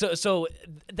 It's like, so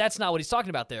that's not what he's talking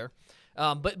about there.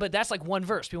 But that's like one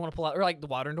verse people want to pull out, or like the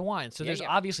water into wine. So there's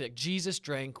obviously, like, Jesus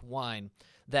drank wine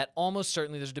that almost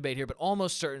certainly, there's a debate here, but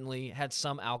almost certainly had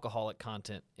some alcoholic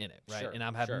content in it, right? Sure, and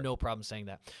I have no problem saying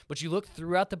that. But you look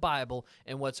throughout the Bible,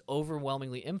 and what's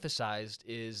overwhelmingly emphasized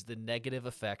is the negative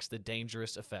effects, the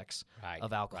dangerous effects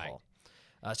of alcohol.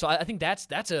 Right. So I think that's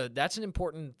an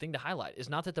important thing to highlight. It's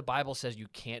not that the Bible says you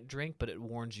can't drink, but it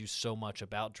warns you so much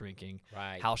about drinking.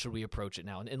 Right. How should we approach it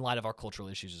now, in light of our cultural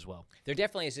issues as well? There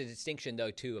definitely is a distinction,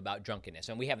 though, too, about drunkenness,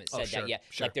 and we haven't said that yet.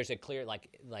 Sure. Like, there's a clear,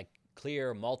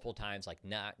 clear multiple times, like,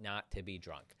 not to be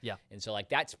drunk. Yeah. And so, like,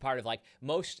 that's part of, like,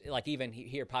 most, like, even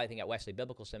here, probably think at Wesley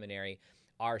Biblical Seminary,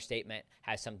 our statement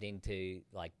has something to,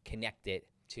 like, connect it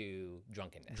to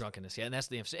drunkenness. Yeah, and that's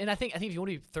the emphasis. And I think if you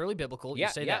want to be thoroughly biblical, you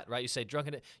say that, right? You say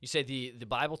drunkenness. You say the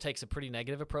Bible takes a pretty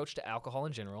negative approach to alcohol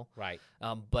in general, right?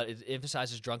 But it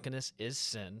emphasizes drunkenness is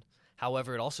sin.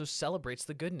 However, it also celebrates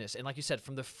the goodness, and like you said,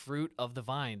 from the fruit of the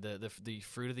vine, the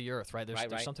fruit of the earth, right?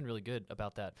 There's something really good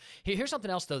about that. Here's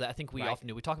something else, though, that I think we often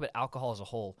do. We talk about alcohol as a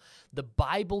whole. The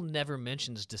Bible never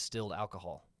mentions distilled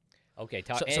alcohol. Okay,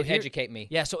 educate me.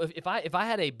 Yeah, so if I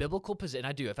had a biblical position,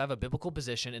 I do. If I have a biblical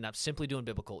position and I'm simply doing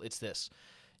biblical, it's this: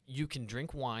 you can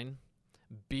drink wine.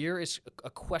 Beer is a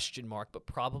question mark, but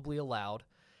probably allowed.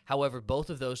 However, both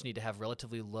of those need to have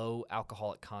relatively low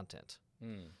alcoholic content.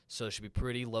 So it should be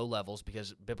pretty low levels,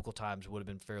 because biblical times would have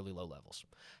been fairly low levels.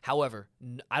 However,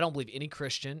 I don't believe any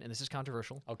Christian, and this is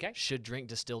controversial, should drink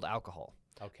distilled alcohol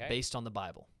based on the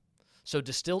Bible. So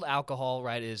distilled alcohol,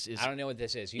 right, is I don't know what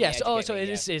this is.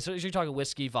 So you're talking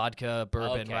whiskey, vodka,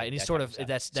 bourbon, right? And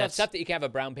that's stuff that you can have a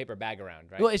brown paper bag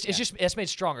around, right? Well, it's made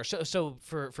stronger. So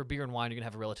for beer and wine, you're gonna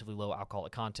have a relatively low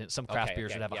alcoholic content. Some craft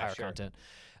beers would have a higher content.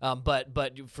 But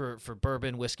for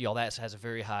bourbon, whiskey, all that has a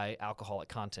very high alcoholic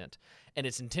content, and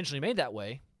it's intentionally made that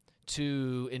way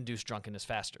to induce drunkenness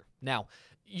faster. Now,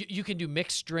 you can do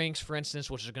mixed drinks, for instance,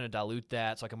 which is going to dilute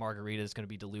that. So like a margarita is going to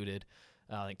be diluted.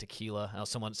 Like tequila.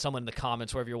 Someone in the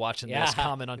comments, wherever you're watching this,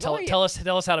 comment on tell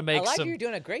us how to make. I like you're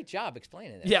doing a great job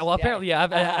explaining this. Yeah, well, apparently,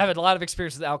 I've had a lot of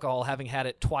experience with alcohol, having had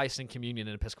it twice in communion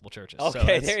in Episcopal churches.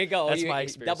 Okay, so there you go. That's my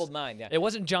experience. Doubled mine. Yeah. It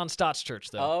wasn't John Stott's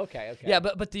church though. Oh, okay.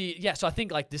 Yeah, so I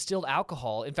think like distilled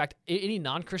alcohol. In fact, any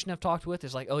non-Christian I've talked with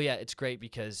is like, oh yeah, it's great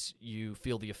because you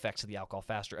feel the effects of the alcohol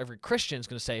faster. Every Christian is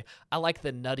going to say, I like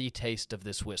the nutty taste of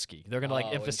this whiskey. They're going to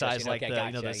emphasize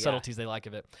the subtleties they like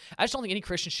of it. I just don't think any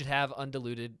Christian should have undiluted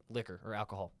diluted liquor or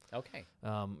alcohol. Okay.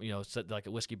 So like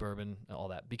a whiskey, bourbon, all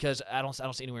that. Because I don't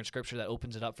see anywhere in Scripture that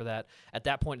opens it up for that. At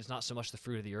that point, it's not so much the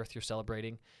fruit of the earth you're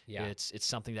celebrating. Yeah. It's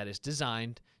something that is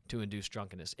designed to induce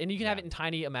drunkenness. And you can have it in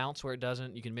tiny amounts where it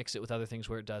doesn't. You can mix it with other things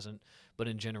where it doesn't. But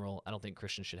in general, I don't think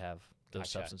Christians should have those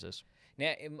substances.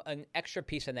 Now, an extra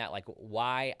piece on that, like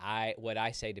what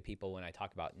I say to people when I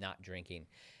talk about not drinking,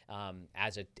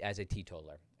 as a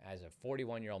teetotaler, as a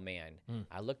 41-year-old man,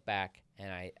 I look back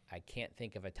and I can't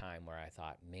think of a time where I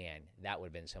thought, man, that would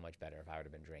have been so much better if I would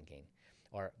have been drinking.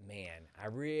 Or, man, I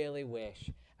really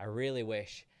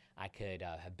wish I could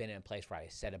have been in a place where I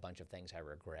said a bunch of things I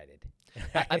regretted.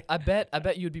 I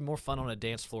bet you'd be more fun on a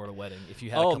dance floor at a wedding if you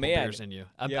had a couple beers in you.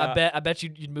 I bet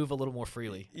you'd move a little more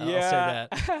freely. I'll say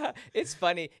that. It's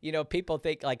funny, people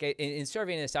think like in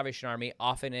serving in the Salvation Army,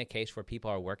 often in a case where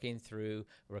people are working through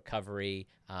recovery,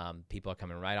 people are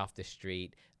coming right off the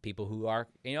street, people who are,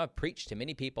 I've preached to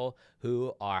many people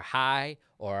who are high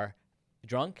or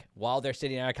drunk while they're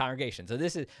sitting in a congregation.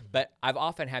 So but I've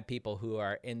often had people who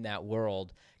are in that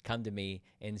world come to me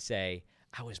and say,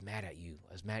 I was mad at you.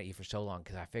 I was mad at you for so long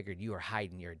because I figured you were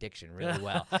hiding your addiction really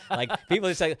well. Like people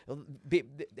just say,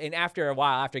 and after a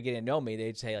while, after getting to know me,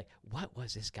 they'd say like, "What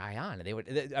was this guy on?" And they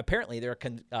would apparently there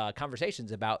are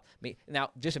conversations about me.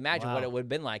 Now, just imagine what it would have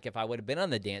been like if I would have been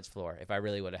on the dance floor if I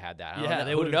really would have had that.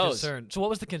 They would have been concerned. So, what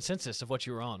was the consensus of what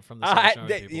you were on from the Salvation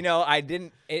Army people? I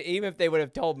didn't. Even if they would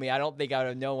have told me, I don't think I would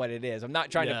have known what it is. I'm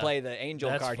not trying to play the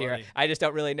angel card here. I just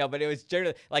don't really know. But it was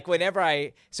generally like whenever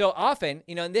so often,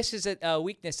 and this is a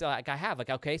weakness like I have.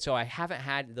 Like, okay, so I haven't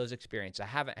had those experiences. I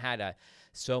haven't had a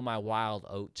sow my wild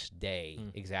oats day,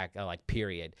 like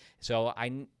period. So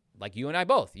like you and I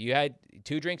both, you had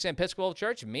 2 drinks in Episcopal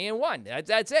Church, me and 1.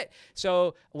 That's it.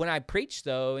 So when I preach,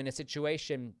 though, in a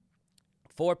situation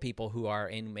for people who are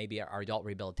in maybe our adult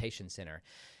rehabilitation center,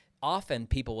 often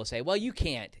people will say, well, you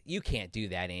can't do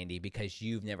that, Andy, because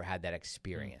you've never had that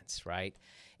experience, right?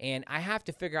 And I have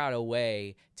to figure out a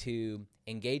way to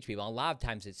engage people. A lot of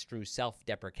times it's through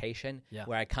self-deprecation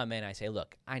where I come in and I say,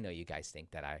 look, I know you guys think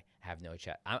that I have no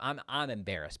chance. I'm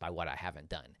embarrassed by what I haven't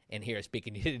done and here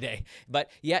speaking to you today.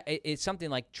 But it's something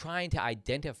like trying to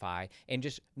identify and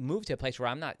just move to a place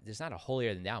where there's not a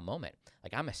holier than thou moment.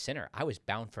 Like I'm a sinner. I was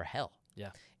bound for hell.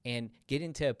 Yeah. And get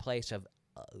into a place of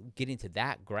getting to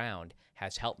that ground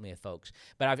has helped me with folks.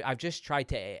 But I've just tried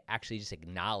to actually just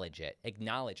acknowledge,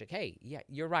 like, hey, yeah,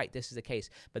 you're right, this is the case.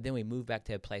 But then we move back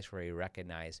to a place where we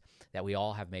recognize that we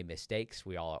all have made mistakes.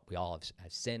 We all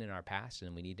have sin in our past,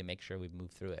 and we need to make sure we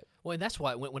move through it. Well, and that's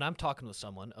why when I'm talking with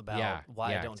someone about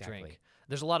why I don't drink,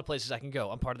 there's a lot of places I can go.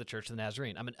 I'm part of the Church of the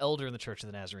Nazarene. I'm an elder in the Church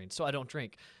of the Nazarene, so I don't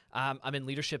drink. I'm in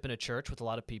leadership in a church with a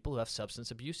lot of people who have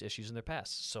substance abuse issues in their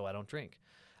past, so I don't drink.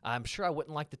 I'm sure I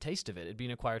wouldn't like the taste of it. It'd be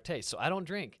an acquired taste, so I don't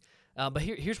drink. But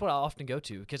here's what I often go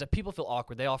to, because people feel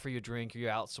awkward. They offer you a drink, or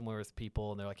you're out somewhere with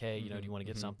people, and they're like, hey, do you want to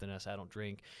get something? And I say, I don't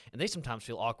drink. And they sometimes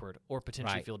feel awkward or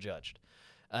potentially feel judged.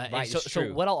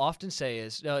 So what I'll often say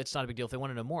is, no, it's not a big deal. If they want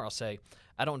to know more, I'll say,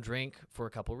 I don't drink for a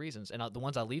couple of reasons. And the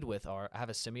ones I lead with are, I have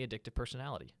a semi-addictive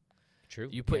personality. True.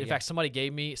 In fact, somebody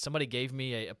gave me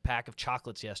a pack of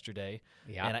chocolates yesterday,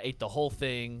 and I ate the whole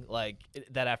thing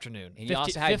that afternoon. And you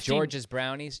also had George's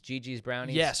brownies, Gigi's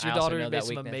brownies. Yes, your daughter made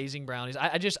some amazing brownies.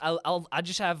 I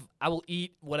will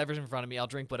eat whatever's in front of me. I'll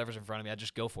drink whatever's in front of me. I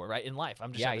just go for it. Right in life,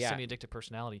 I'm just a semi-addictive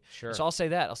personality. Sure. So I'll say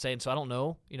that. And so I don't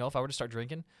know, if I were to start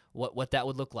drinking, what that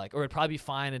would look like, or it'd probably be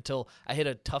fine until I hit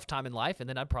a tough time in life, and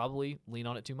then I'd probably lean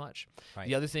on it too much. Right.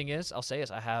 The other thing is,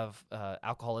 I have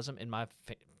alcoholism in my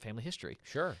family history.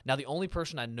 Sure. Now, the only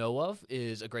person I know of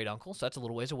is a great uncle, so that's a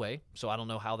little ways away. So I don't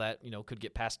know how that could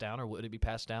get passed down, or would it be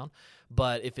passed down.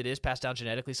 But if it is passed down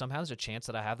genetically somehow, there's a chance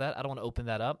that I have that. I don't want to open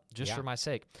that up just for my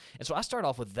sake. And so I start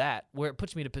off with that, where it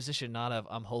puts me in a position not of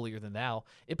I'm holier than thou.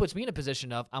 It puts me in a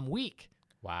position of I'm weak.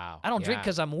 Wow. I don't drink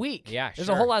because I'm weak. Yeah, There's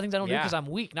a whole lot of things I don't do because I'm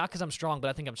weak, not because I'm strong, but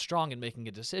I think I'm strong in making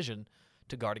a decision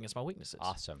to guard against my weaknesses.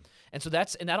 Awesome. And so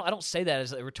I don't say that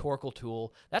as a rhetorical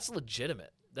tool. That's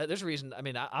legitimate. There's a reason. I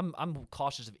mean, I'm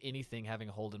cautious of anything having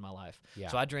a hold in my life. Yeah.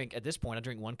 So at this point, I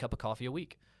drink 1 cup of coffee a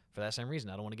week. For that same reason,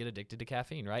 I don't want to get addicted to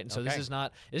caffeine, right? And so this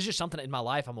is just something in my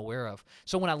life I'm aware of.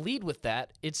 So when I lead with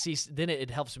that, it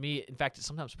helps me. In fact, it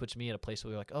sometimes puts me in a place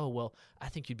where they're like, oh, well, I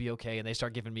think you'd be okay, and they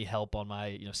start giving me help on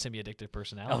my semi-addictive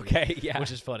personality. Okay, yeah,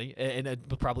 which is funny and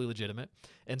probably legitimate.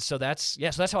 And so that's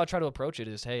how I try to approach it.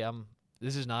 Is hey,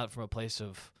 this is not from a place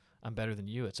of I'm better than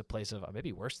you. It's a place of I may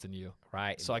be worse than you.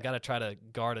 Right. So I got to try to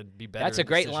guard and be better. That's a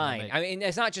great line. I mean,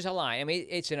 it's not just a line. I mean,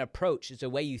 it's an approach. It's a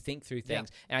way you think through things.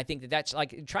 Yeah. And I think that's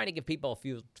like trying to give people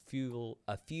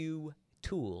a few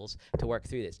tools to work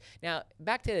through this. Now,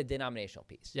 back to the denominational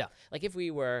piece. Yeah. Like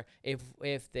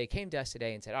if they came to us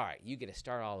today and said, all right, you get to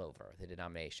start all over the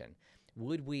denomination,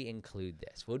 would we include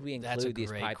this? Would we include these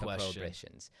type of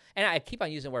prohibitions? And I keep on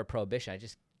using the word prohibition. It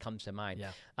just comes to mind.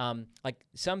 Yeah. Like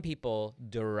some people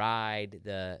deride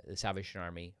the Salvation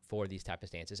Army for these type of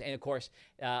stances. And of course,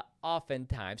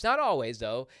 oftentimes, not always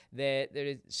though, that there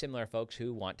is similar folks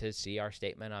who want to see our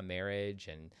statement on marriage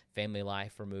and family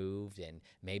life removed and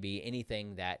maybe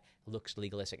anything that looks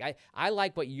legalistic. I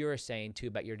like what you're saying too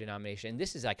about your denomination. And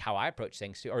this is like how I approach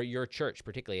things too, or your church,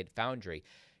 particularly at Foundry.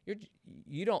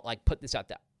 You don't like put this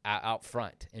out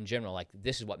front in general, like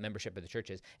this is what membership of the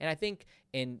church is. And I think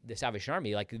in the Salvation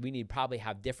Army, like we need to probably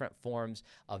have different forms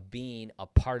of being a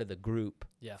part of the group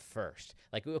first.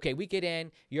 Like, okay, we get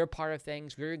in, you're a part of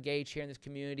things, we're engaged here in this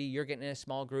community, you're getting in a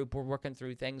small group, we're working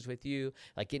through things with you,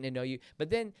 like getting to know you.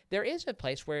 But then there is a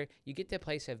place where you get to a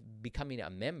place of becoming a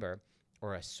member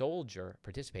or a soldier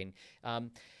participating,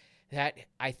 that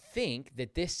I think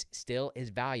that this still is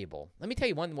valuable. Let me tell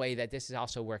you one way that this has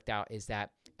also worked out is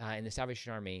that in the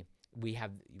Salvation Army, we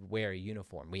wear a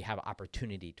uniform. We have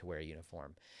opportunity to wear a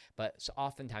uniform. But so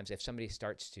oftentimes if somebody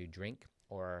starts to drink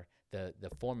or the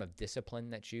form of discipline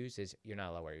that's used is you're not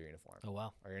allowed to wear your uniform. Oh,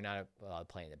 wow. Or you're not allowed to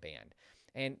play in the band.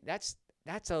 And that's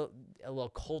a little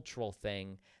cultural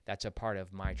thing that's a part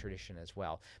of my tradition as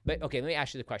well. But okay, let me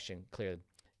ask you the question clearly.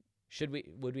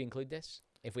 Would we include this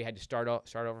if we had to start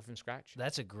over from scratch?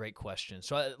 That's a great question.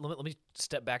 So let me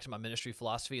step back to my ministry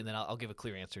philosophy, and then I'll give a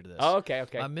clear answer to this. Oh, okay.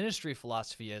 My ministry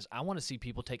philosophy is I want to see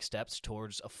people take steps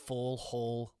towards a full,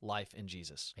 whole life in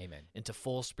Jesus. Amen. Into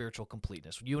full spiritual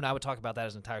completeness. You and I would talk about that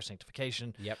as entire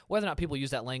sanctification. Yep. Whether or not people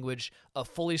use that language, a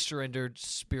fully surrendered,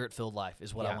 spirit-filled life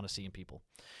is what I want to see in people.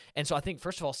 And so I think,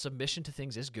 first of all, submission to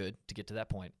things is good to get to that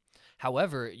point.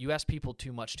 However, you ask people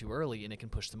too much too early, and it can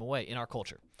push them away in our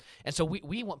culture. And so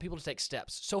we want people to take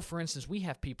steps. So, for instance, we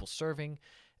have people serving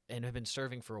and have been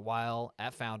serving for a while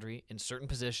at Foundry in certain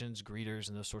positions, greeters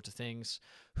and those sorts of things,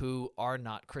 who are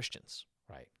not Christians.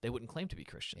 Right. They wouldn't claim to be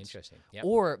Christians. Interesting. Yep.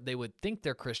 Or they would think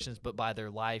they're Christians, but by their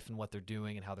life and what they're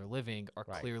doing and how they're living are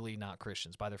clearly not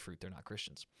Christians. By their fruit, they're not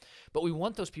Christians. But we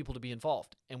want those people to be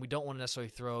involved, and we don't want to necessarily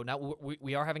throw – now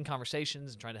we are having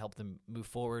conversations and trying to help them move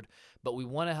forward, but we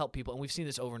want to help people, and we've seen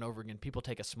this over and over again. People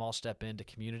take a small step into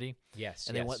community. Yes.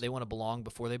 And they want to belong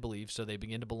before they believe, so they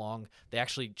begin to belong. They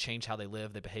actually change how they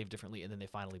live. They behave differently, and then they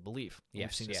finally believe. Yes,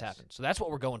 we've seen this happen. So that's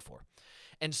what we're going for.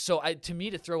 And so, to me,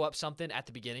 to throw up something at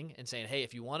the beginning and saying, "Hey,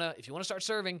 if you wanna start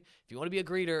serving, if you want to be a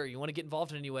greeter, or you want to get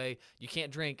involved in any way, you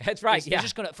can't drink." That's right. It's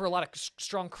just gonna, for a lot of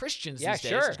strong Christians these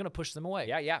days, it's gonna push them away.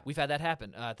 Yeah. We've had that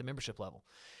happen at the membership level,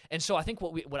 and so I think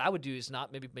what I would do is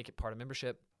not maybe make it part of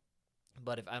membership,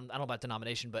 but I don't know about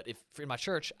denomination, but if in my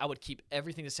church, I would keep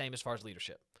everything the same as far as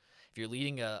leadership. If you're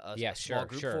leading a small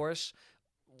group for us.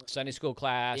 Sunday school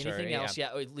class anything else,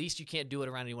 or at least you can't do it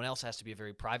around anyone else. It has to be a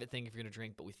very private thing if you're going to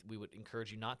drink, but we would encourage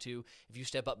you not to. If you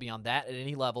step up beyond that at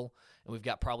any level, and we've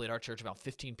got probably at our church about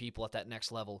 15 people at that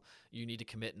next level, you need to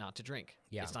commit not to drink.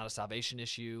 It's not a salvation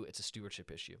issue, it's a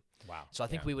stewardship issue. Wow. So I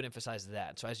think we would emphasize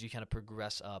that. So as you kind of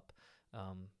progress up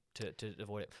to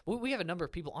avoid it. But we have a number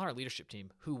of people on our leadership team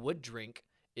who would drink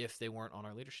if they weren't on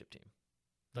our leadership team.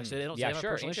 Like so they don't. Yeah,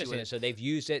 sure. Interesting. So they've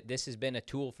used it. This has been a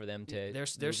tool for them to.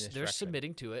 They're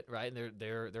submitting to it, right? And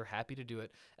they're happy to do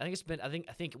it. I think it's been.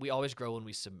 I think we always grow when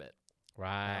we submit,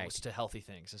 right, to healthy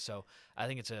things. And so I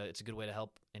think it's a good way to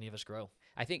help any of us grow.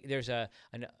 I think there's a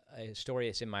story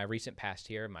that's in my recent past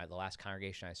here, the last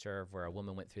congregation I served, where a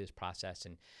woman went through this process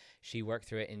and she worked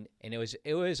through it, and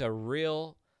it was a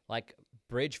real like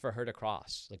bridge for her to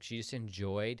cross. Like she just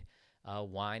enjoyed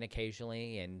wine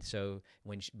occasionally, and so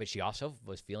but she also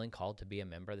was feeling called to be a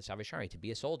member of the Salvation Army, to be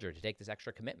a soldier, to take this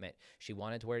extra commitment. She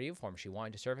wanted to wear a uniform. She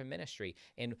wanted to serve in ministry,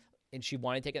 and she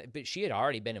wanted to take it. But she had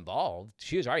already been involved.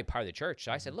 She was already part of the church.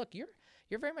 So I said, "Look, you're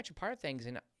very much a part of things,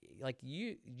 and like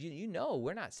you know,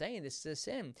 we're not saying this is a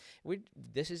sin.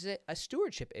 This is a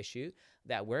stewardship issue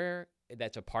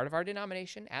that's a part of our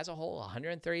denomination as a whole.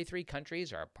 133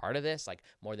 countries are a part of this. Like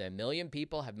more than 1 million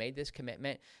people have made this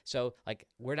commitment. So like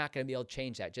we're not going to be able to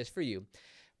change that just for you."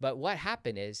 But what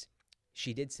happened is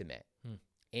she did submit,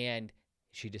 and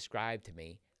she described to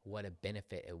me what a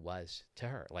benefit it was to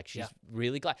her. Like she's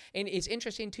really glad. And it's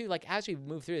interesting too, like as we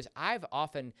move through this, I've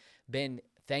often been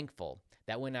thankful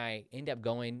that when I end up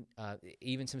going,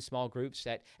 even some small groups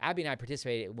that Abby and I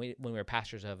participated when we were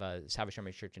pastors of Salvation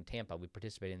Army Church in Tampa, we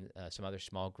participated in some other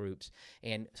small groups.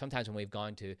 And sometimes when we've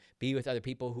gone to be with other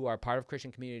people who are part of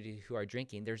Christian community who are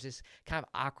drinking, there's this kind of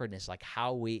awkwardness, like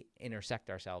how we intersect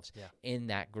ourselves in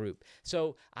that group.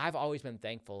 So I've always been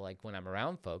thankful, like when I'm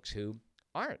around folks who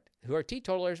aren't, who are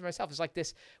teetotalers myself. It's like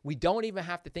this, we don't even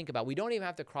have to think about, we don't even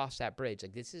have to cross that bridge.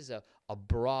 Like this is a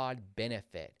broad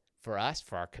benefit for us,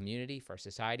 for our community, for our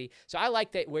society. So I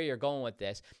like that where you're going with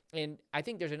this. And I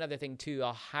think there's another thing too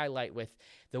I'll highlight with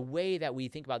the way that we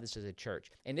think about this as a church.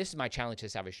 And this is my challenge to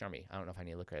Salvation Army. I don't know if I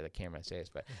need to look at the camera and say this,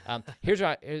 but here's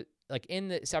what like in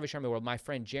the Salvation Army world, my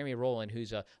friend Jeremy Rowland,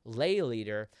 who's a lay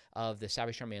leader of the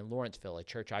Salvation Army in Lawrenceville, a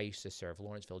church I used to serve,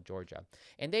 Lawrenceville, Georgia.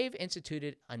 And they've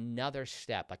instituted another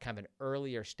step, like kind of an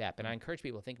earlier step. And I encourage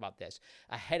people to think about this,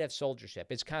 ahead of soldiership.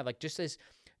 It's kind of like just this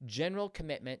general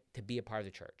commitment to be a part of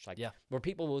the church. Like where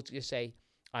people will just say,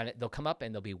 they'll come up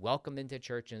and they'll be welcomed into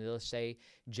church and they'll say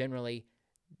generally,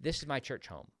 this is my church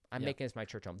home. I'm making this my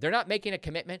church home. They're not making a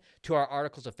commitment to our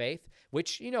articles of faith,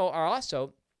 which, are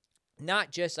also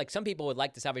not just like some people would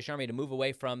like the Salvation Army to move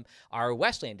away from our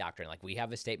Wesleyan doctrine. Like we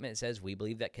have a statement that says we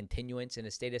believe that continuance in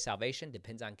a state of salvation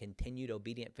depends on continued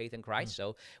obedient faith in Christ.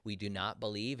 So we do not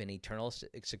believe in eternal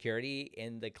security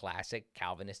in the classic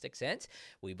Calvinistic sense.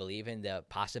 We believe in the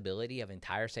possibility of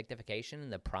entire sanctification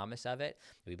and the promise of it.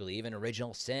 We believe in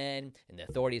original sin and the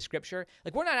authority of Scripture.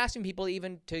 Like we're not asking people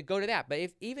even to go to that, but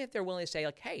even if they're willing to say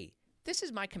like, hey, this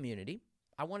is my community,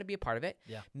 I want to be a part of it.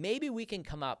 Yeah. Maybe we can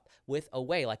come up with a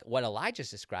way, like what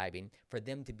Elijah's describing, for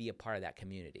them to be a part of that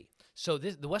community. So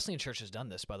the Wesleyan Church has done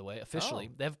this, by the way, officially.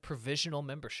 They have provisional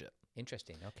membership.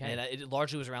 Interesting. Okay. And it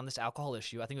largely was around this alcohol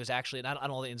issue. I think it was actually, and I don't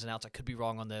know the ins and outs. I could be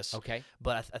wrong on this. Okay.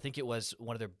 But I think it was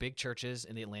one of their big churches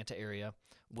in the Atlanta area,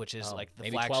 which is like the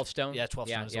maybe 12 Stone. Yeah, 12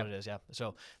 Stone is what it is. Yeah.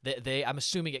 So they I'm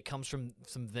assuming it comes from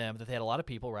them, that they had a lot of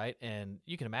people, right? And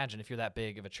you can imagine if you're that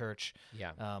big of a church, you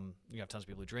have tons of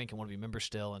people who drink and want to be members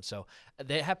still, and so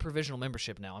they have provisional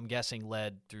membership now. I'm guessing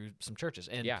led through some churches,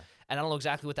 and I don't know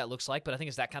exactly what that looks like, but I think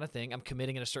it's that kind of thing. I'm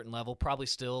committing at a certain level, probably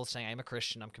still saying I'm a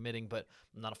Christian. I'm committing, but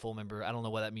I'm not a full member. I don't know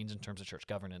what that means in terms of church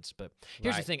governance. But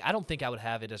here's the thing: I don't think I would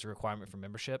have it as a requirement for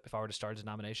membership if I were to start a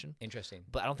denomination. Interesting.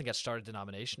 But I don't think I'd start a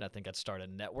denomination. I think I'd start a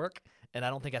network. And I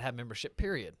don't think I'd have membership,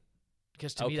 period.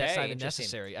 Because to me, that's not even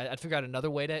necessary. I'd figure out another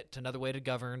way to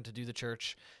govern, to do the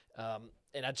church.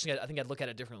 And I think I'd look at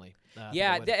it differently.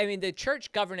 I mean, the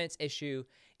church governance issue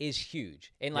is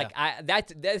huge. And like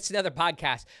that's another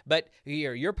podcast. But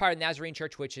you're part of the Nazarene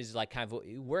Church, which is like kind of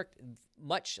worked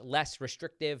much less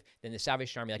restrictive than the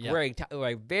Salvation Army. Like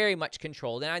we're very much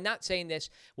controlled. And I'm not saying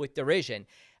this with derision.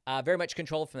 Very much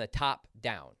controlled from the top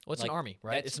down. Well, it's an army,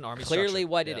 right? It's an army clearly structure.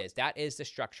 What it is. That is the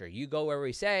structure. You go where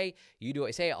we say, you do what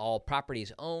we say. All property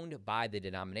is owned by the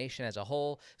denomination as a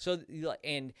whole. So,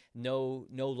 and no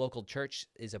local church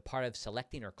is a part of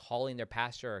selecting or calling their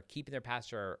pastor or keeping their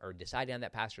pastor or deciding on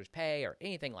that pastor's pay or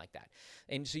anything like that.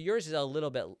 And so yours is a little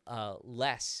bit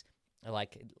less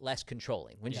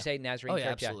controlling. When you say Nazarene Church,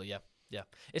 absolutely, yeah,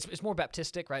 it's more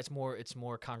Baptistic, right? It's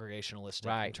more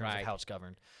congregationalistic in terms of how it's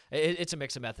governed. It's a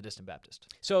mix of Methodist and Baptist.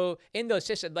 So in those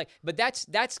systems, but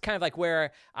that's kind of like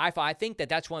where I think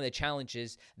that's one of the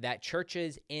challenges that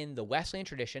churches in the Wesleyan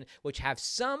tradition, which have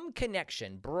some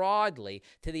connection broadly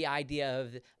to the idea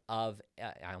of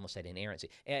I almost said inerrancy,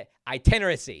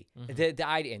 itinerancy, the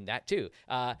idea in that too.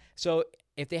 So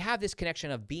if they have this connection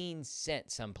of being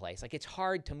sent someplace, like it's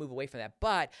hard to move away from that.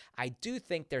 But I do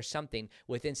think there's something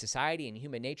within society and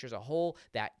human nature as a whole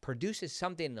that produces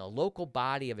something in the local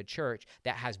body of a church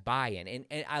that has buy-in.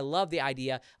 And I love the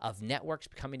idea of networks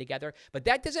coming together. But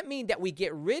that doesn't mean that we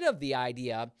get rid of the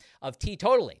idea of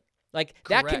teetotaling. Like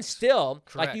that can still,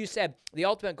 like you said, the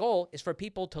ultimate goal is for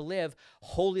people to live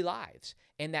holy lives.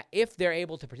 And that if they're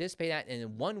able to participate in that,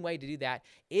 and one way to do that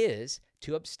is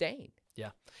to abstain.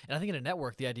 Yeah. And I think in a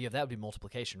network, the idea of that would be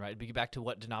multiplication, right? It'd be back to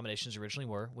what denominations originally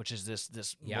were, which is this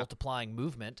multiplying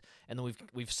movement. And then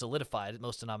we've solidified it.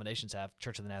 Most denominations have.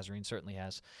 Church of the Nazarene certainly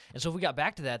has. And so if we got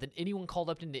back to that, then anyone called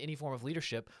up into any form of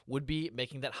leadership would be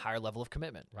making that higher level of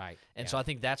commitment. Right. And so I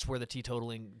think that's where the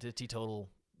teetotaler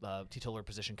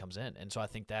position comes in. And so I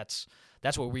think that's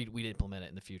where we'd implement it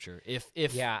in the future. If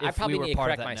I probably we were need to part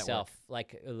correct of that myself network.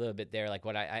 like a little bit there. Like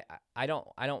what I don't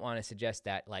want to suggest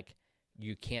that like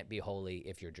you can't be holy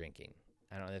if you're drinking.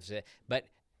 I don't know if it's, but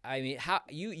I mean, how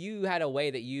you had a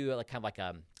way that you like kind of like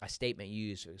a statement you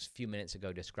used a few minutes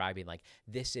ago describing like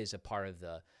this is a part of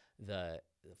the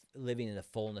living in the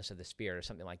fullness of the Spirit or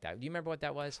something like that. Do you remember what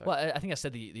that was? Well, I think I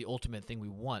said the ultimate thing we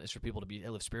want is for people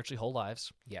to live spiritually whole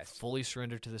lives. Yes. Fully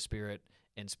surrendered to the Spirit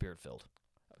and Spirit-filled.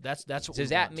 That's what Does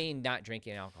that mean not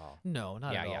drinking alcohol? No,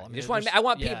 not at all. I mean, I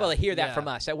want people to hear that from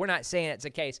us. So we're not saying it's the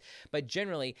case, but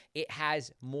generally it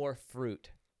has more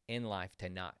fruit in life to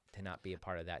not be a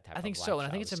part of that type of I think so, and I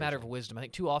think it's a matter of wisdom. I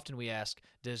think too often we ask,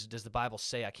 does the Bible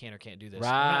say I can or can't do this? Right,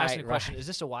 I'm not asking the question, is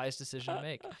this a wise decision to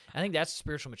make? I think that's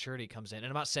spiritual maturity comes in. And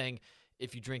I'm not saying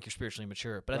if you drink, you're spiritually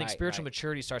mature. But I think spiritual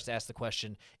maturity starts to ask the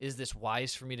question, is this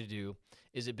wise for me to do?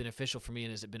 Is it beneficial for me,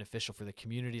 and is it beneficial for the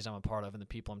communities I'm a part of and the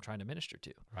people I'm trying to minister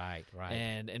to? Right.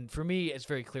 And for me, it's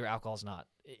very clear alcohol is not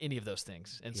any of those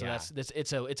things. And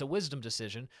so it's a wisdom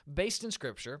decision based in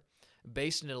Scripture,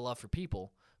 based in a love for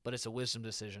people, but it's a wisdom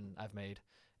decision I've made.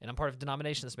 And I'm part of a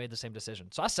denomination that's made the same decision.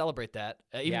 So I celebrate that.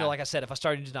 Even though, like I said, if I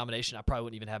started a denomination, I probably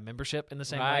wouldn't even have membership in the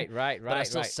same way. Right. But I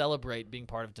still celebrate being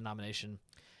part of a denomination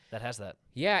that has that.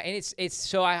 Yeah, and it's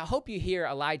so I hope you hear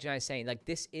Elijah and I saying, like,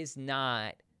 this is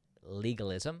not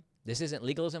legalism. This isn't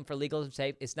legalism for legalism's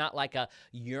sake. It's not like a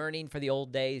yearning for the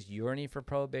old days, yearning for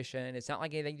prohibition. It's not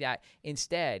like anything like that.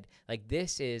 Instead, like,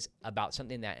 this is about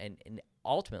something that and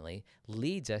ultimately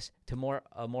leads us to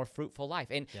a more fruitful life.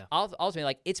 And ultimately,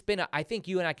 like, it's been, I think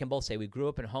you and I can both say we grew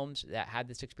up in homes that had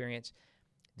this experience.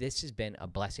 This has been a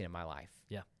blessing in my life.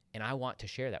 Yeah. And I want to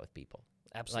share that with people.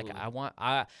 Absolutely.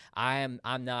 Like,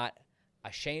 I'm not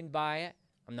ashamed by it.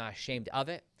 I'm not ashamed of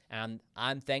it. And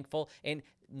I'm thankful. And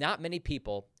not many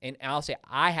people, and I'll say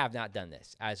I have not done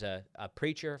this as a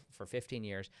preacher for 15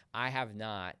 years. I have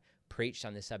not preached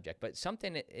on this subject, but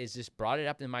something is just brought it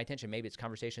up in my attention. Maybe it's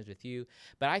conversations with you,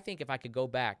 but I think if I could go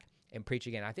back and preach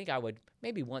again, I think I would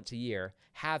maybe once a year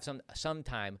have some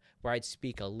time where I'd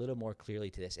speak a little more clearly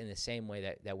to this in the same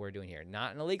way that we're doing here,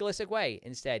 not in a legalistic way.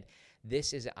 Instead,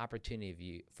 this is an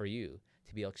opportunity for you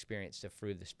to be able to experience the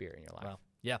fruit of the Spirit in your life. Wow.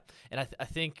 Yeah, and I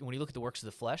think when you look at the works of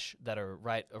the flesh that are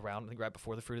right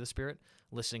before the fruit of the Spirit,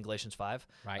 listed in Galatians 5,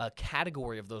 a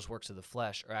category of those works of the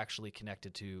flesh are actually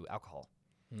connected to alcohol.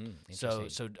 So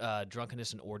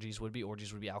drunkenness and orgies would be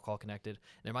alcohol connected.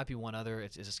 There might be one other,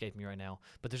 it's escaping me right now,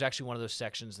 but there's actually one of those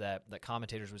sections that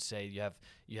commentators would say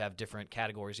you have different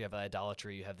categories. You have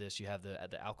idolatry, you have this, you have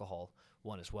the alcohol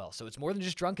one as well. So it's more than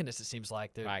just drunkenness. It seems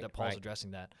like that Paul's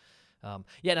addressing that. And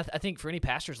I think for any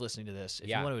pastors listening to this, if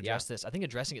you want to address this, I think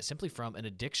addressing it simply from an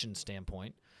addiction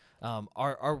standpoint,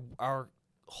 our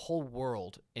whole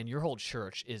world and your whole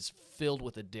church is filled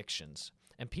with addictions,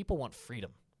 and people want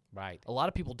freedom. Right. A lot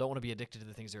of people don't want to be addicted to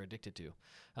the things they're addicted to.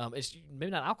 It's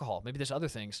maybe not alcohol, maybe there's other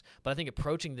things, but I think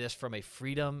approaching this from a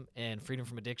freedom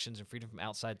from addictions and freedom from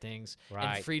outside things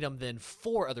and freedom then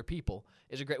for other people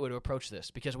is a great way to approach this,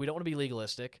 because we don't want to be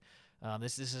legalistic.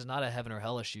 This is not a heaven or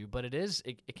hell issue, but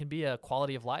it can be a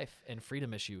quality of life and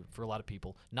freedom issue for a lot of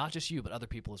people, not just you, but other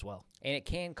people as well. And it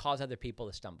can cause other people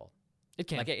to stumble. It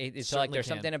can. So like there's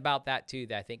something about that too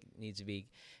that I think needs to be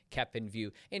kept in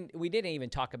view. And we didn't even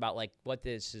talk about like what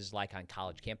this is like on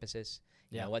college campuses.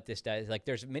 You know, what this does. Like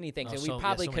there's many things, and we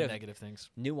probably could have negative things.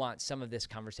 Nuanced some of this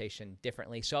conversation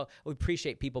differently. So we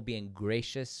appreciate people being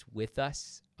gracious with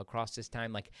us across this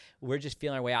time. Like we're just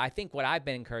feeling our way out. I think what I've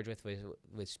been encouraged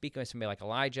with speaking with somebody like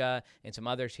Elijah and some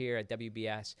others here at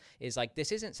WBS is like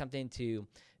this isn't something to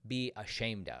be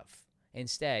ashamed of.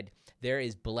 Instead, there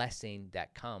is blessing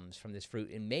that comes from this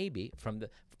fruit, and maybe from the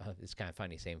it's kind of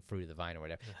funny saying fruit of the vine or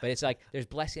whatever, but it's like there's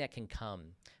blessing that can come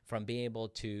from being able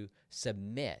to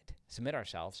submit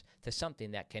ourselves to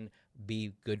something that can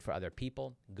be good for other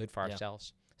people, good for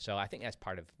ourselves. So I think that's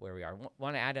part of where we are.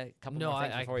 Want to add a couple more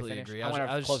things before we finish? Agree. I want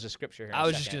to close the scripture here. I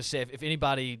was just going to say, if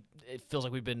anybody it feels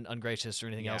like we've been ungracious or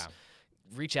anything else,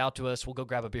 reach out to us. We'll go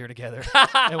grab a beer together,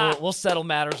 and we'll settle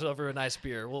matters over a nice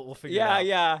beer. We'll figure it out.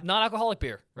 Yeah. Non-alcoholic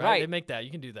beer, right? They make that.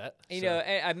 You can do that. You know,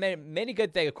 I've made many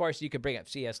good things. Of course, you could bring up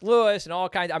C.S. Lewis and all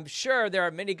kinds. I'm sure there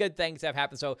are many good things that have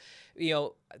happened. So, you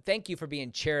know, thank you for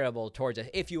being charitable towards us.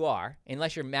 If you are,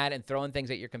 unless you're mad and throwing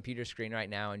things at your computer screen right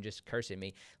now and just cursing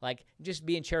me, like just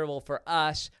being charitable for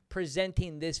us,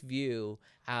 presenting this view,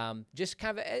 just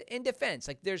kind of in defense.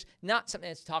 Like there's not something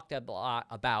that's talked a lot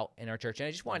about in our church, and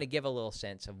I just wanted to give a little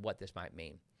sense of what this might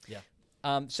mean.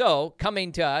 Yeah. So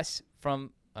coming to us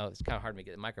from, it's kind of hard to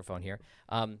get the microphone here.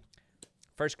 1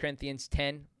 Corinthians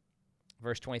 10,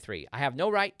 verse 23. I have no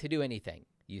right to do anything,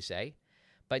 you say,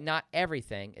 but not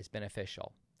everything is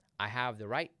beneficial. I have the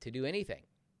right to do anything,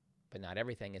 but not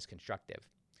everything is constructive.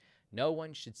 No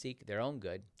one should seek their own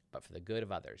good, but for the good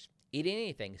of others. Eating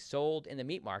anything sold in the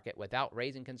meat market without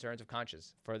raising concerns of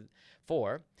conscience, for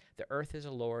the earth is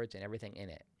the Lord's and everything in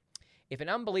it. If an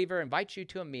unbeliever invites you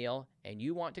to a meal and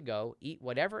you want to go, eat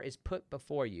whatever is put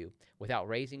before you without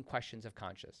raising questions of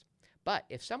conscience. But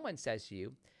if someone says to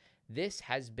you, this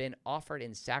has been offered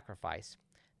in sacrifice,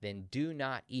 then do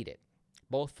not eat it,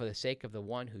 both for the sake of the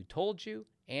one who told you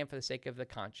and for the sake of the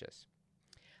conscience.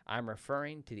 I'm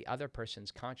referring to the other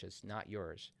person's conscience, not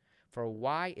yours. For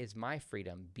why is my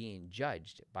freedom being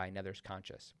judged by another's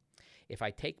conscience? If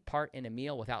I take part in a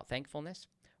meal without thankfulness,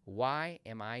 why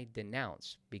am I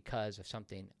denounced because of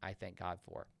something I thank God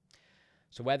for?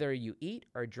 So whether you eat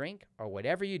or drink or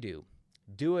whatever you do,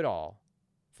 do it all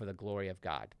for the glory of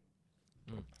God.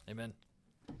 Amen.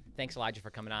 Thanks, Elijah, for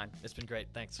coming on. It's been great.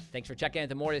 Thanks. Thanks for checking out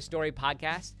the More to the Story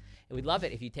podcast. And we'd love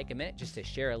it if you take a minute just to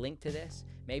share a link to this.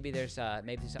 Maybe there's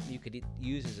something you could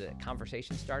use as a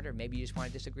conversation starter. Maybe you just want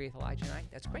to disagree with Elijah and I.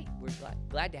 That's great. We're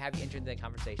glad to have you enter into the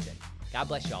conversation. God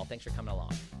bless you all. Thanks for coming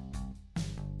along.